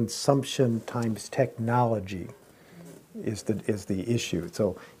times consumption times technology is the issue.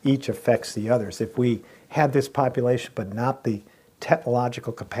 So each affects the others. If we had this population but not the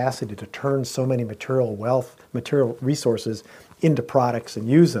technological capacity to turn so many material resources into products and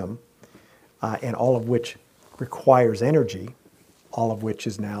use them, and all of which requires energy, all of which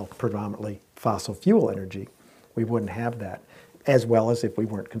is now predominantly fossil fuel energy. We wouldn't have that, as well as if we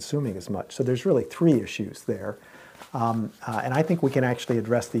weren't consuming as much. So there's really three issues there. And I think we can actually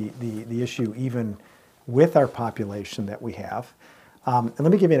address the issue even with our population that we have. And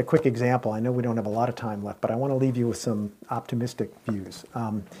let me give you a quick example. I know we don't have a lot of time left, but I want to leave you with some optimistic views.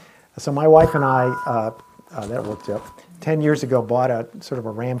 So my wife and I, that worked out, 10 years ago bought a sort of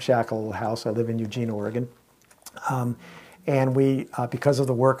a ramshackle house. I live in Eugene, Oregon. And we, because of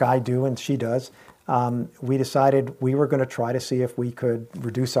the work I do and she does, we decided we were going to try to see if we could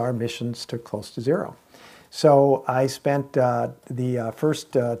reduce our emissions to close to zero. So I spent the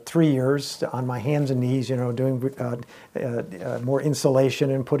first 3 years on my hands and knees, doing more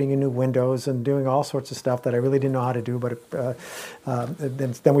insulation and putting in new windows and doing all sorts of stuff that I really didn't know how to do. But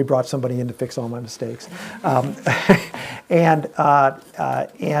then we brought somebody in to fix all my mistakes, and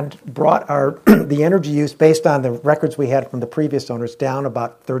brought our the energy use based on the records we had from the previous owners down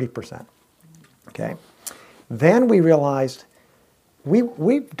about 30%. Okay, then we realized. We've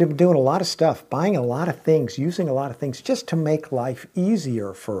been doing a lot of stuff, buying a lot of things, using a lot of things just to make life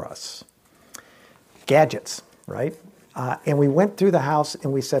easier for us. Gadgets, right? And we went through the house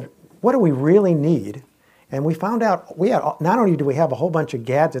and we said, what do we really need? And we found out not only do we have a whole bunch of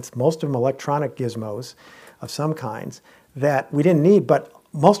gadgets, most of them electronic gizmos of some kinds, that we didn't need, but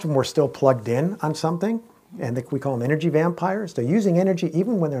most of them were still plugged in on something, and we call them energy vampires. They're using energy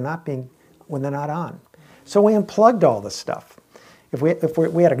even when they're not on. So we unplugged all this stuff. If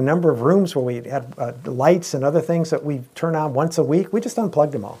we had a number of rooms where we had lights and other things that we turn on once a week, we just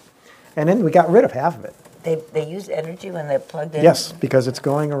unplugged them all. And then we got rid of half of it. They use energy when they're plugged in? Yes, because it's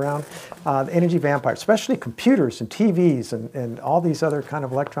going around. The energy vampires, especially computers and TVs and all these other kind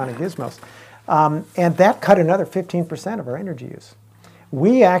of electronic gizmos. And that cut another 15% of our energy use.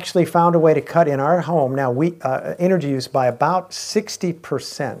 We actually found a way to cut in our home now energy use by about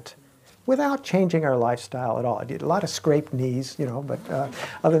 60%. Without changing our lifestyle at all. I did a lot of scraped knees, but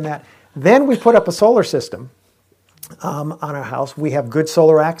other than that. Then we put up a solar system on our house. We have good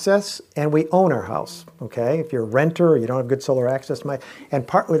solar access, and we own our house, okay? If you're a renter or you don't have good solar access, and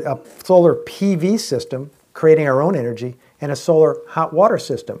part with a solar PV system, creating our own energy, and a solar hot water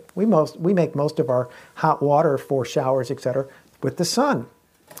system. We make most of our hot water for showers, etc., with the sun.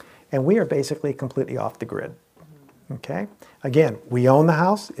 And we are basically completely off the grid, okay? Again, we own the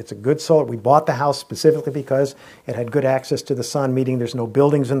house. It's a good solar. We bought the house specifically because it had good access to the sun, meaning there's no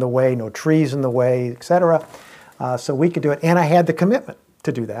buildings in the way, no trees in the way, etc. So we could do it. And I had the commitment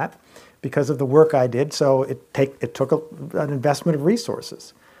to do that because of the work I did. So it took an investment of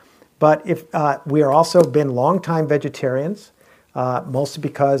resources. But if we are also been longtime vegetarians, mostly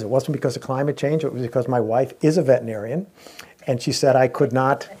because it wasn't because of climate change. It was because my wife is a veterinarian. And she said I could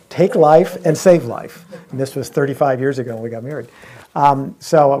not take life and save life. And this was 35 years ago when we got married. Then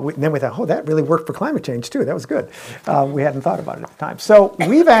we thought, that really worked for climate change too. That was good. We hadn't thought about it at the time. So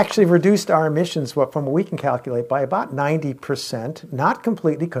we've actually reduced our emissions, from what we can calculate, by about 90%. Not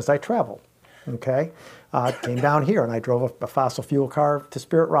completely, because I travel. Okay, came down here and I drove a fossil fuel car to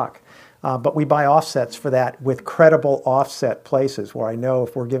Spirit Rock. But we buy offsets for that with credible offset places where I know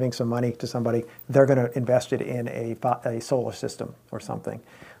if we're giving some money to somebody, they're going to invest it in a solar system or something.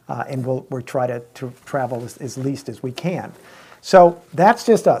 And we'll try to travel as least as we can. So that's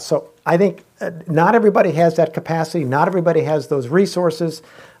just us. So I think not everybody has that capacity. Not everybody has those resources.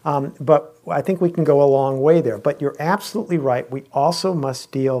 But I think we can go a long way there. But you're absolutely right. We also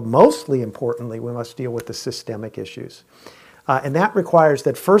must mostly importantly, we must deal with the systemic issues. And that requires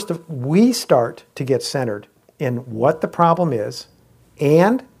that first we start to get centered in what the problem is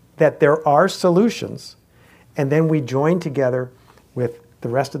and that there are solutions. And then we join together with the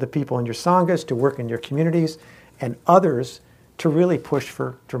rest of the people in your sanghas to work in your communities and others to really push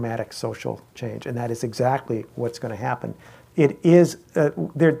for dramatic social change. And that is exactly what's going to happen. It is,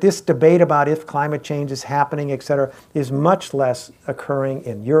 this debate about if climate change is happening, et cetera, is much less occurring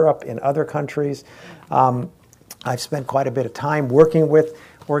in Europe, in other countries. I've spent quite a bit of time working with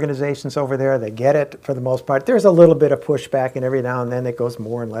organizations over there. They get it for the most part. There's a little bit of pushback, and every now and then it goes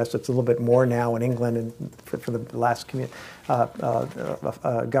more and less. It's a little bit more now in England and for the last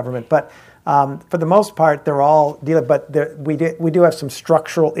government. But for the most part, they're all dealing. But we do have some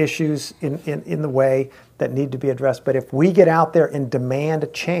structural issues in the way that need to be addressed. But if we get out there and demand a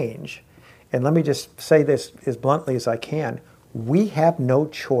change, and let me just say this as bluntly as I can, we have no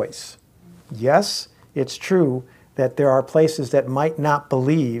choice. Yes, it's true that there are places that might not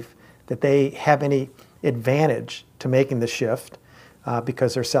believe that they have any advantage to making the shift.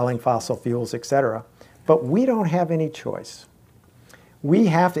 because they're selling fossil fuels, et cetera. But we don't have any choice. We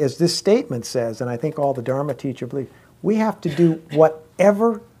have to, as this statement says, and I think all the Dharma teachers believe, we have to do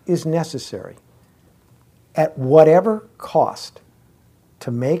whatever is necessary at whatever cost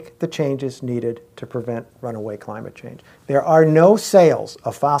to make the changes needed to prevent runaway climate change. There are no sales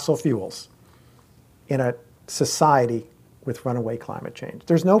of fossil fuels in a society with runaway climate change.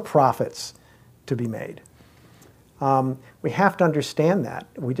 There's no profits to be made. We have to understand that.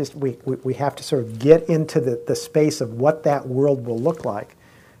 We have to sort of get into the space of what that world will look like.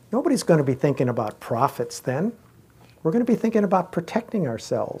 Nobody's going to be thinking about profits then. We're going to be thinking about protecting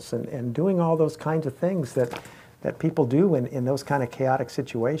ourselves and doing all those kinds of things that people do in those kind of chaotic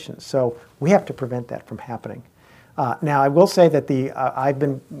situations. So we have to prevent that from happening. Now, I will say that I've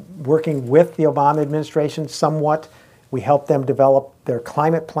been working with the Obama administration somewhat. We helped them develop their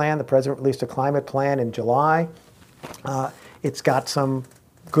climate plan. The president released a climate plan in July. It's got some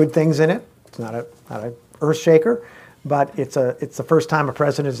good things in it. It's not a earth shaker, but it's the first time a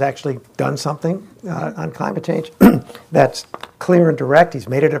president has actually done something on climate change that's clear and direct. He's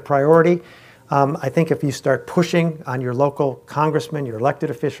made it a priority. I think if you start pushing on your local congressmen, your elected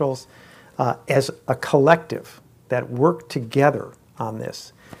officials, as a collective that work together on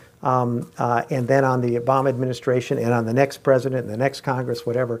this, and then on the Obama administration and on the next president and the next Congress,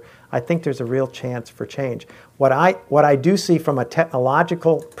 whatever, I think there's a real chance for change. What I do see from a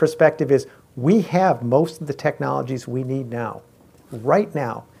technological perspective is we have most of the technologies we need now, right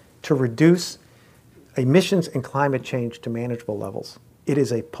now, to reduce emissions and climate change to manageable levels. It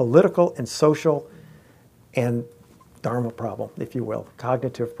is a political and social and Dharma problem, if you will,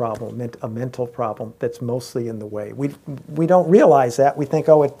 cognitive problem, a mental problem that's mostly in the way. We don't realize that. We think,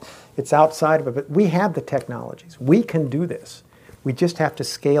 oh, it's outside of it, but we have the technologies. We can do this. We just have to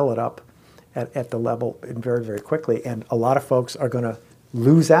scale it up at the level very, very quickly. And a lot of folks are going to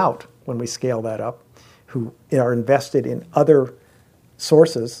lose out when we scale that up, who are invested in other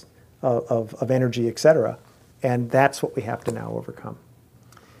sources of energy, et cetera. And that's what we have to now overcome.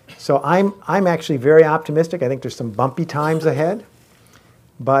 So I'm actually very optimistic. I think there's some bumpy times ahead,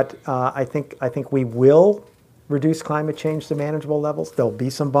 but I think we will reduce climate change to manageable levels. There'll be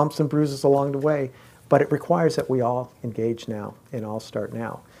some bumps and bruises along the way, but it requires that we all engage now and all start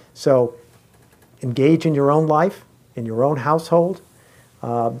now. So engage in your own life, in your own household,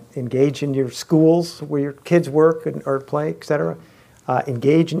 engage in your schools where your kids work or play, et cetera.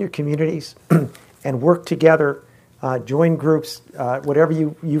 Engage in your communities and work together. Join groups, whatever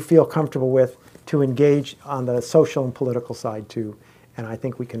you feel comfortable with, to engage on the social and political side too. And I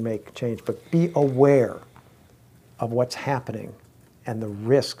think we can make change. But be aware of what's happening and the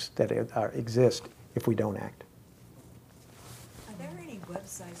risks that exist if we don't act. Are there any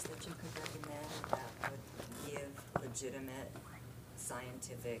websites that you could recommend that would give legitimate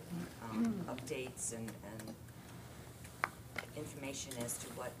scientific updates and information as to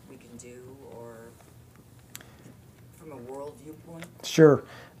what we can do, or from a world viewpoint? Sure.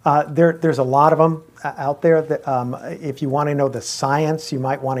 There's a lot of them out there. That, if you want to know the science, you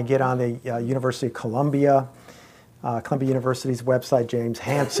might want to get on the University of Columbia University's website, James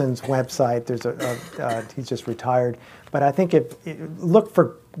Hansen's website. There's he's just retired. But I think look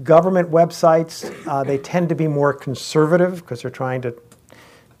for government websites. They tend to be more conservative because they're trying to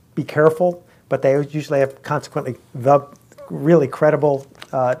be careful, but they usually have consequently the really credible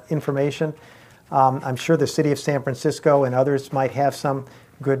information. I'm sure the city of San Francisco and others might have some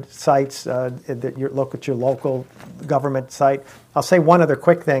good sites that look at your local government site. I'll say one other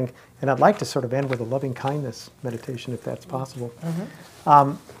quick thing, and I'd like to sort of end with a loving kindness meditation, if that's possible.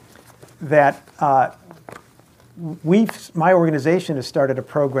 My organization has started a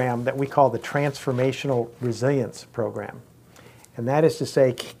program that we call the Transformational Resilience Program. And that is to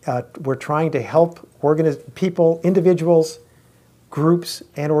say, we're trying to help people, individuals, groups,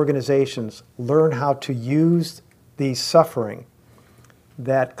 and organizations learn how to use the suffering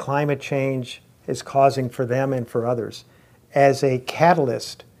that climate change is causing for them and for others as a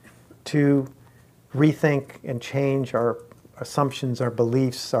catalyst to rethink and change our assumptions, our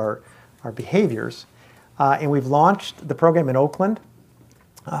beliefs, our behaviors. And we've launched the program in Oakland.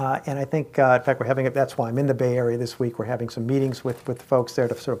 And I think, in fact, we're having it. That's why I'm in the Bay Area this week. We're having some meetings with folks there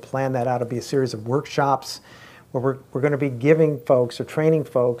to sort of plan that out. It'll be a series of workshops where we're going to be giving folks or training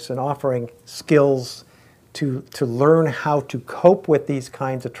folks and offering skills to learn how to cope with these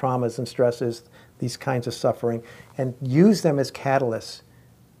kinds of traumas and stresses, these kinds of suffering, and use them as catalysts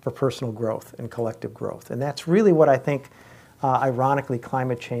for personal growth and collective growth. And that's really what I think, ironically,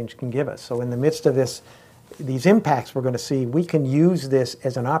 climate change can give us. So in the midst of these impacts we're going to see, we can use this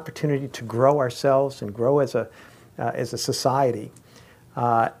as an opportunity to grow ourselves and grow as a society.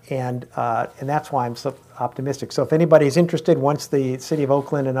 And that's why I'm so optimistic. So if anybody's interested, once the City of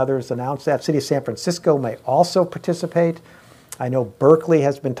Oakland and others announce that, City of San Francisco may also participate. I know Berkeley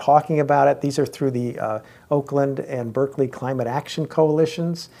has been talking about it. These are through the Oakland and Berkeley Climate Action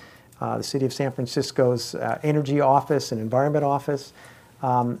Coalitions, the City of San Francisco's Energy Office and Environment Office.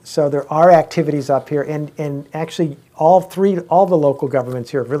 So there are activities up here, and actually all the local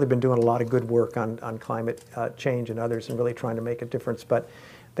governments here have really been doing a lot of good work on climate change and others, and really trying to make a difference, but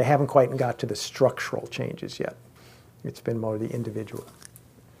they haven't quite got to the structural changes yet. It's been more the individual.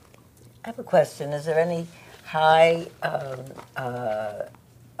 I have a question. Is there any high,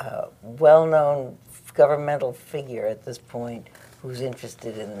 well-known governmental figure at this point who's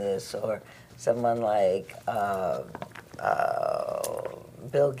interested in this, or someone like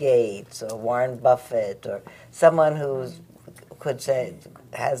Bill Gates or Warren Buffett, or someone who could say,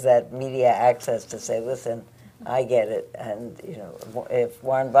 has that media access to say, listen, I get it, and if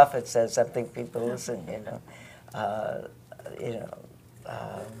Warren Buffett says something, people listen,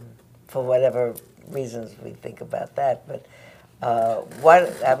 for whatever reasons we think about that. But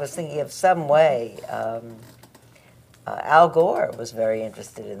what I was thinking of some way, Al Gore was very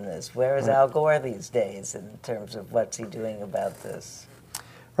interested in this. Where is Al Gore these days in terms of what's he doing about this?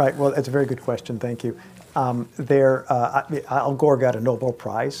 Right. Well, that's a very good question. Thank you. Al Gore got a Nobel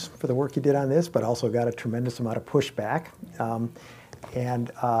Prize for the work he did on this, but also got a tremendous amount of pushback.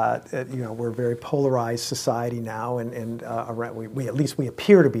 We're a very polarized society now, and we at least we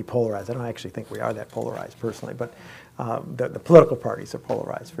appear to be polarized. I don't actually think we are that polarized personally, but the political parties are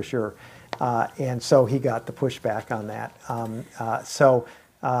polarized for sure. And so he got the pushback on that.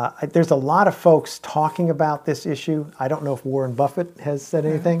 There's a lot of folks talking about this issue. I don't know if Warren Buffett has said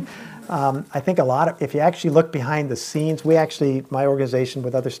anything. I think if you actually look behind the scenes, my organization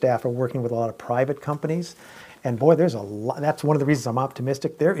with other staff are working with a lot of private companies. And boy, there's a lot. That's one of the reasons I'm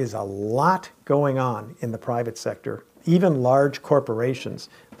optimistic. There is a lot going on in the private sector, even large corporations,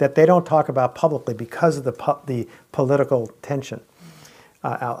 that they don't talk about publicly because of the political tension.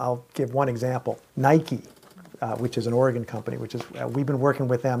 I'll give one example. Nike, which is an Oregon company, we've been working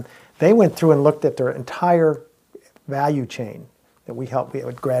with them. They went through and looked at their entire value chain that we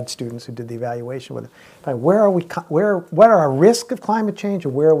had grad students who did the evaluation with them. What are our risks of climate change,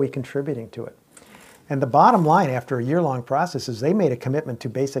 and where are we contributing to it? And the bottom line, after a year-long process, is they made a commitment to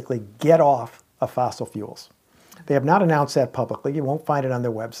basically get off of fossil fuels. They have not announced that publicly. You won't find it on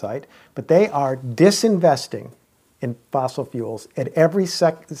their website. But they are disinvesting in fossil fuels at every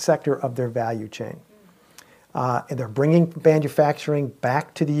sector of their value chain. And they're bringing manufacturing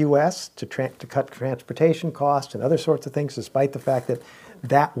back to the U.S. to cut transportation costs and other sorts of things, despite the fact that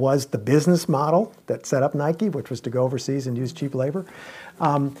that was the business model that set up Nike, which was to go overseas and use cheap labor.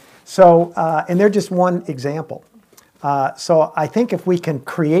 And they're just one example. So I think if we can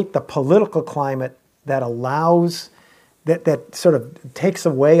create the political climate that allows, that sort of takes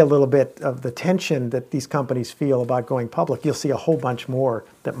away a little bit of the tension that these companies feel about going public, you'll see a whole bunch more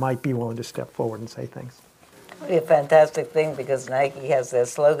that might be willing to step forward and say things. It would be a fantastic thing, because Nike has their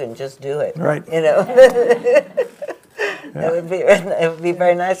slogan, just do it. Right. It would be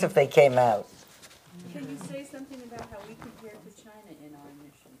very nice if they came out. Can you say something about how we compare to China in our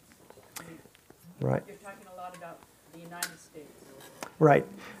emissions? Right. You're talking a lot about the United States. Right.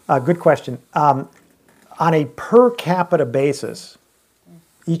 Good question. On a per capita basis,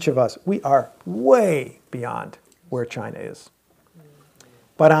 each of us, we are way beyond where China is.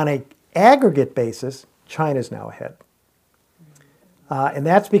 But on an aggregate basis, China's now ahead. And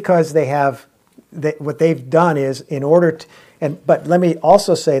that's because what they've done is, in order to, but let me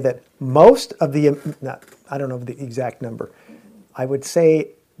also say that most of I don't know the exact number, I would say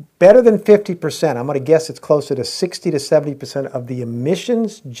better than 50%, I'm going to guess it's closer to 60 to 70% of the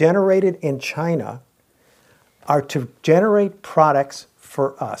emissions generated in China are to generate products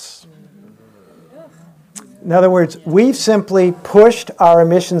for us. In other words, we've simply pushed our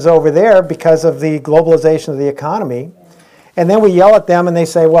emissions over there because of the globalization of the economy. And then we yell at them and they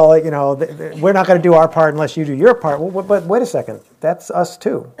say, well, we're not going to do our part unless you do your part. Well, but wait a second, that's us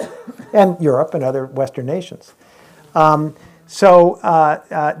too. And Europe and other Western nations. But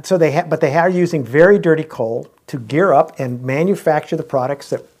they are using very dirty coal to gear up and manufacture the products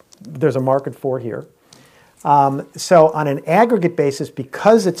that there's a market for here. So on an aggregate basis,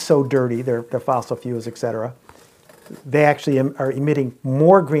 because it's so dirty, their fossil fuels, et cetera, they actually are emitting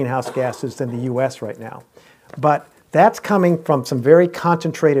more greenhouse gases than the U.S. right now. But that's coming from some very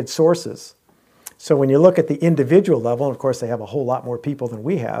concentrated sources. So when you look at the individual level, and of course they have a whole lot more people than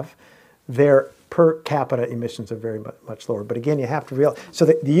we have, their per capita emissions are very much lower. But again, you have to realize, so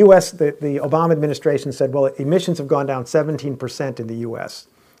the U.S., the Obama administration said, well, emissions have gone down 17% in the U.S.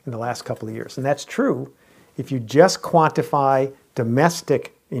 in the last couple of years. And that's true if you just quantify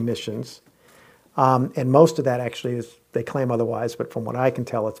domestic emissions. And most of that actually is, they claim otherwise, but from what I can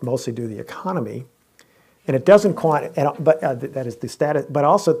tell, it's mostly due to the economy. And it doesn't that is the status, but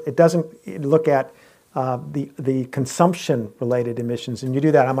also it doesn't look at the consumption-related emissions. And you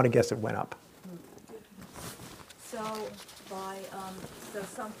do that, I'm going to guess it went up. So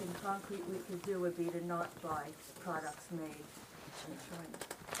something concrete we could do would be to not buy products made in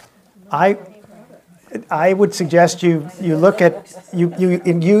China. I would suggest you look at, you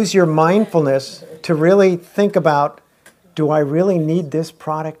use your mindfulness to really think about, do I really need this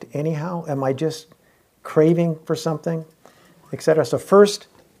product anyhow? Am I just craving for something, etc.? So first,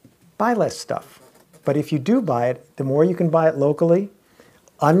 buy less stuff. But if you do buy it, the more you can buy it locally,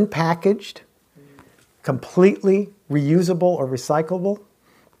 unpackaged, completely reusable or recyclable,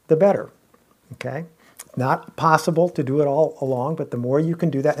 the better, okay? Not possible to do it all along, but the more you can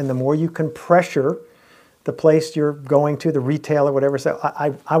do that and the more you can pressure the place you're going to, the retailer, whatever, say,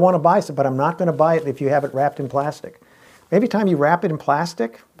 I want to buy some, but I'm not going to buy it if you have it wrapped in plastic. Every time you wrap it in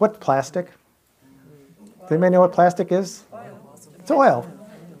plastic, what plastic? Does anybody know what plastic is? Oil. It's oil.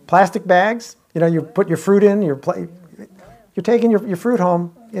 Plastic bags, you put your fruit in, you're taking your fruit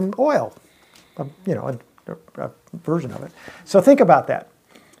home in oil, a version of it. So think about that.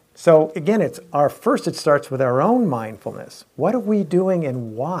 So again, it starts with our own mindfulness. What are we doing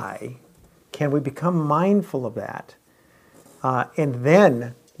and why? Can we become mindful of that? And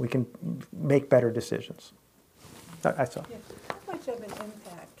then we can make better decisions. I saw. Yes. How much of an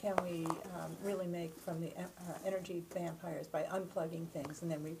impact can we really make from the energy vampires by unplugging things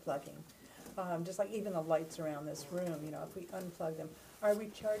and then replugging? Just like even the lights around this room, if we unplug them, are we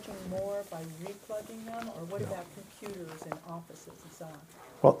charging more by replugging them, or what about computers in offices and so on?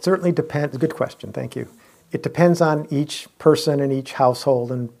 Well, it certainly depends. Good question. Thank you. It depends on each person and each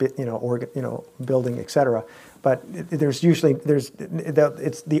household and building, et cetera. But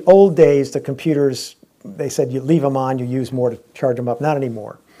it's the old days. The computers, they said you leave them on, you use more to charge them up. Not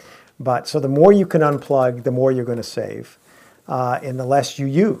anymore. But so the more you can unplug, the more you're going to save, and the less you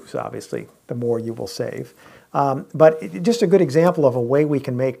use, obviously, the more you will save. But just a good example of a way we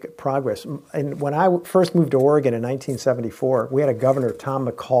can make progress. And when I first moved to Oregon in 1974, we had a governor, Tom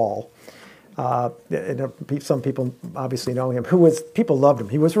McCall. Some people obviously know him. People loved him.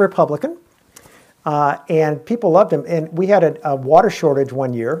 He was a Republican, and people loved him. And we had a water shortage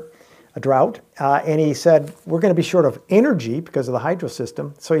one year, a drought, and he said, we're going to be short of energy because of the hydro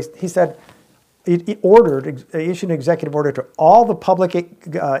system. So he said, he issued an executive order to all the public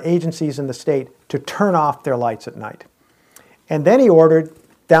agencies in the state to turn off their lights at night. And then he ordered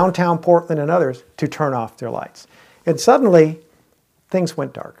downtown Portland and others to turn off their lights. And suddenly, things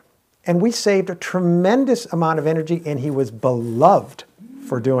went dark. And we saved a tremendous amount of energy, and he was beloved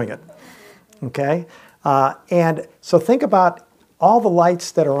for doing it. Okay? And so think about all the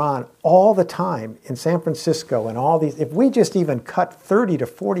lights that are on all the time in San Francisco and all these. If we just even cut 30 to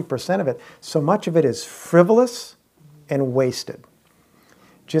 40% of it, so much of it is frivolous and wasted.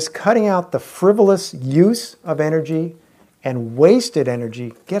 Just cutting out the frivolous use of energy and wasted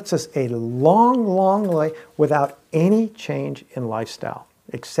energy gets us a long, long way without any change in lifestyle,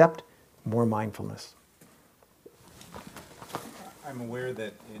 except more mindfulness. I'm aware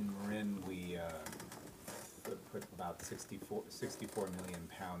that in Marin we put about 64 million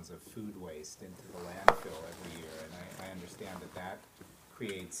pounds of food waste into the landfill every year, and I understand that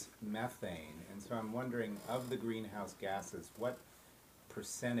creates methane. And so I'm wondering, of the greenhouse gases, what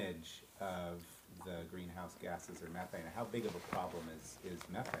percentage of the greenhouse gases are methane? How big of a problem is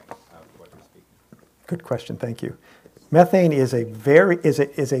methane of what you're speaking? Good question, thank you. Methane is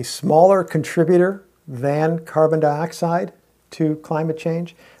a smaller contributor than carbon dioxide to climate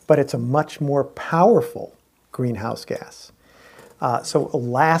change, but it's a much more powerful greenhouse gas. So it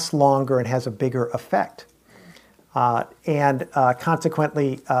lasts longer and has a bigger effect.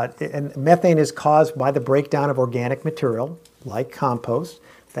 Consequently, and methane is caused by the breakdown of organic material, like compost.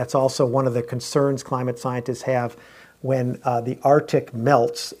 That's also one of the concerns climate scientists have when the Arctic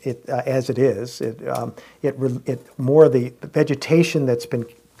melts, as it is. More of the vegetation that's been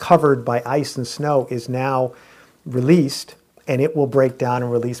covered by ice and snow is now released, and it will break down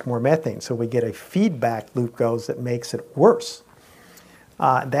and release more methane. So we get a feedback loop that makes it worse.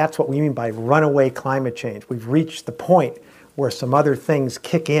 That's what we mean by runaway climate change. We've reached the point where some other things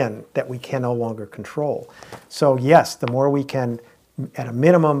kick in that we can no longer control. So yes, the more we can, at a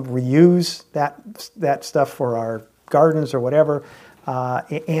minimum, reuse that stuff for our gardens or whatever,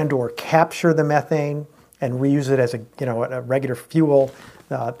 and or capture the methane and reuse it as a regular fuel,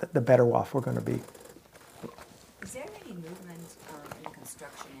 the better off we're going to be. Is there any movement in the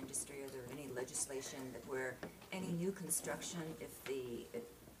construction industry, or there any legislation that where any new construction, if the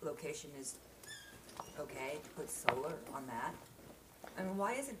location is okay, to put solar on that? I mean,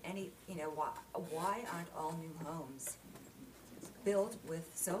 why isn't any, why aren't all new homes built with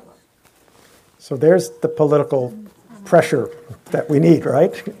solar? So there's the political pressure that we need,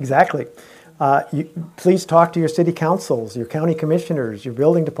 right? Exactly. Please talk to your city councils, your county commissioners, your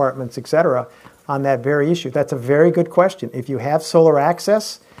building departments, et cetera, on that very issue. That's a very good question. If you have solar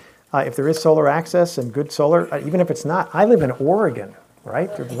access, if there is solar access and good solar, even if it's not, I live in Oregon, right?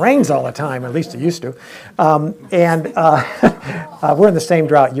 It rains all the time, at least it used to. We're in the same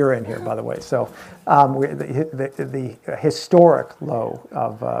drought you're in here, by the way. So the historic low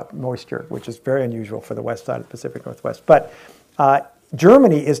of moisture, which is very unusual for the west side of the Pacific Northwest. But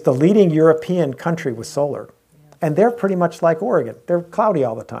Germany is the leading European country with solar, and they're pretty much like Oregon. They're cloudy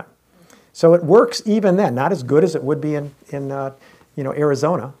all the time. So it works even then, not as good as it would be in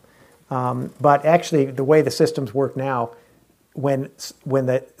Arizona. But actually, the way the systems work now, when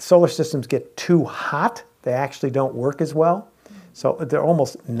the solar systems get too hot, they actually don't work as well. So they're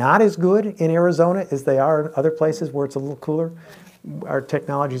almost not as good in Arizona as they are in other places where it's a little cooler. Our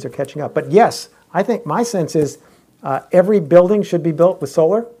technologies are catching up. But yes, I think my sense is every building should be built with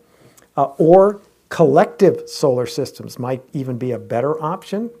solar, or collective solar systems might even be a better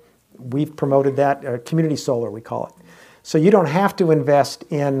option. We've promoted that, community solar, we call it. So you don't have to invest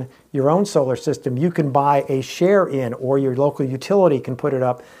in your own solar system. You can buy a share in, or your local utility can put it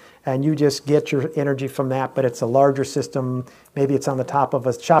up, and you just get your energy from that, but it's a larger system. Maybe it's on the top of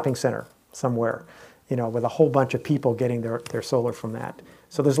a shopping center somewhere, with a whole bunch of people getting their solar from that.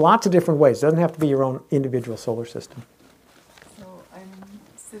 So there's lots of different ways. It doesn't have to be your own individual solar system. So I'm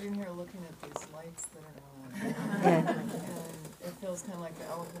sitting here looking at these lights that are on. And it feels kind of like the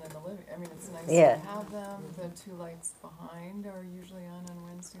elephant in the living. I mean, it's nice to have them. The two lights behind are usually on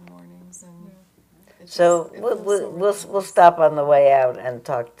Wednesday mornings, and So we'll stop on the way out and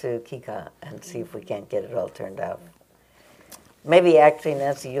talk to Kika and see if we can't get it all turned out. Maybe actually,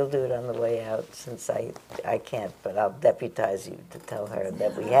 Nancy, you'll do it on the way out, since I can't, but I'll deputize you to tell her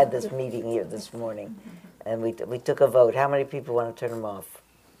that we had this meeting here this morning, and we took a vote. How many people want to turn them off?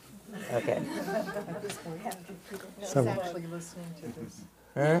 Okay. She's actually listening to this.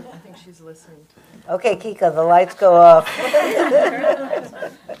 Huh? I think she's listening. Okay, Kika, the lights go off.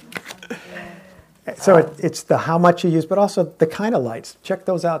 So it's the how much you use, but also the kind of lights. Check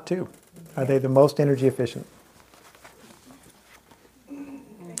those out too. Are they the most energy efficient?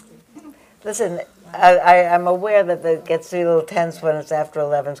 Listen, I'm aware that it gets a little tense when it's after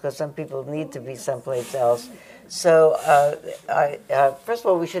 11 because some people need to be someplace else. So first of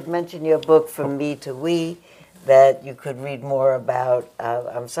all, we should mention your book, From Me to We, that you could read more about.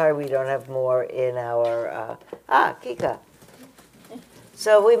 I'm sorry we don't have more in our... Kika.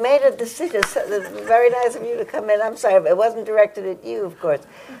 So we made a decision. So it's very nice of you to come in. I'm sorry, it wasn't directed at you, of course.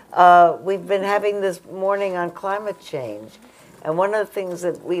 We've been having this morning on climate change. And one of the things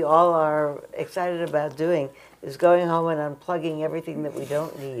that we all are excited about doing is going home and unplugging everything that we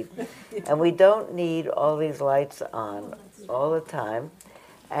don't need. And we don't need all these lights on all the time,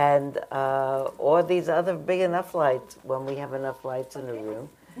 and or these other big enough lights when we have enough lights in the room.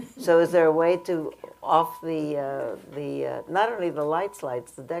 So is there a way to off the not only the lights,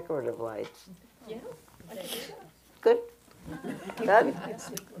 the decorative lights? Yeah. Good. Done?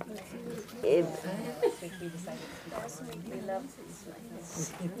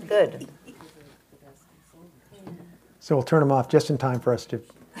 Good. So we'll turn them off just in time for us to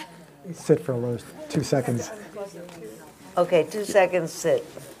sit for those 2 seconds. Okay, 2 seconds sit.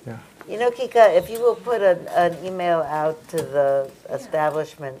 Yeah. Kika, if you will put an email out to the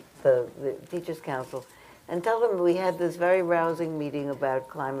establishment, the Teachers Council, and tell them we had this very rousing meeting about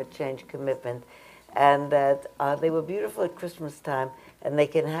climate change commitment, and that they were beautiful at Christmas time, and they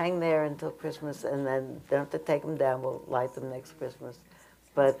can hang there until Christmas, and then they don't have to take them down. We'll light them next Christmas.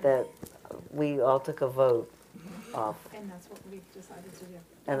 But that we all took a vote off. And that's what we decided to do.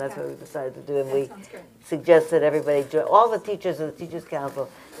 And that's what we decided to do. And we suggest that everybody, all the teachers of the Teachers Council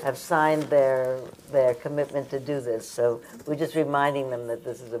have signed their commitment to do this. So we're just reminding them that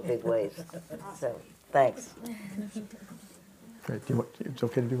this is a big waste. So thanks. Great. It's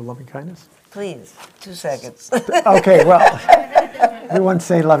okay to do a loving kindness? Please, 2 seconds. Okay, well, we wouldn't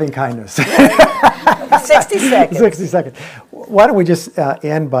say loving kindness. 60 seconds. 60 seconds. Why don't we just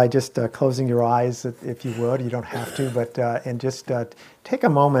end by just closing your eyes, if you would. You don't have to, but and just take a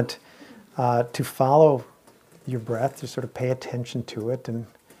moment to follow your breath, just sort of pay attention to it. And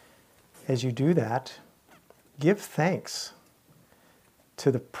as you do that, give thanks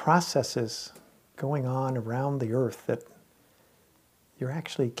to the processes going on around the earth that you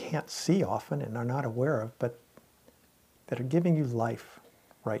actually can't see often and are not aware of, but that are giving you life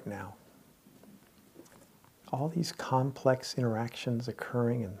right now. All these complex interactions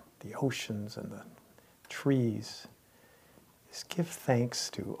occurring in the oceans and the trees. Just give thanks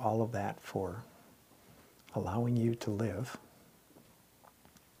to all of that for allowing you to live.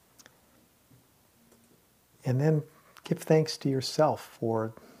 And then give thanks to yourself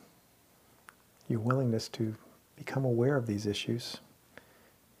for your willingness to become aware of these issues.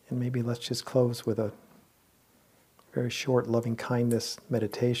 And maybe let's just close with a very short loving kindness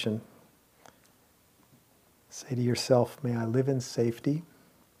meditation. Say to yourself, may I live in safety.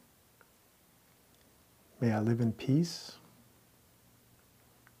 May I live in peace.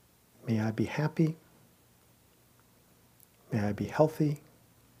 May I be happy. May I be healthy.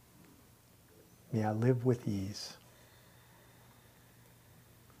 May I live with ease.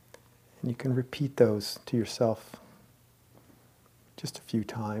 And you can repeat those to yourself just a few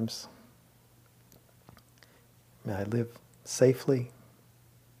times. May I live safely.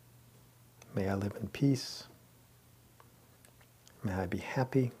 May I live in peace. May I be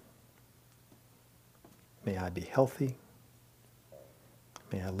happy. May I be healthy.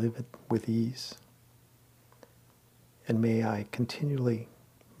 May I live with ease. And may I continually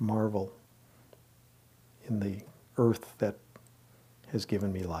marvel in the earth that has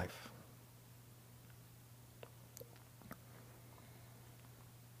given me life.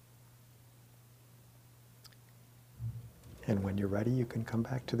 And when you're ready, you can come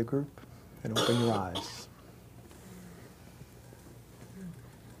back to the group and open your eyes.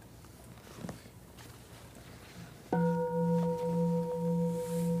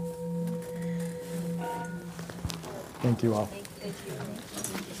 Thank you all.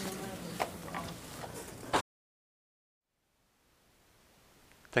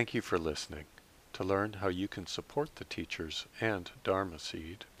 Thank you for listening. To learn how you can support the teachers and Dharma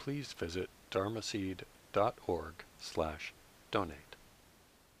Seed, please visit dharmaseed.org/donate.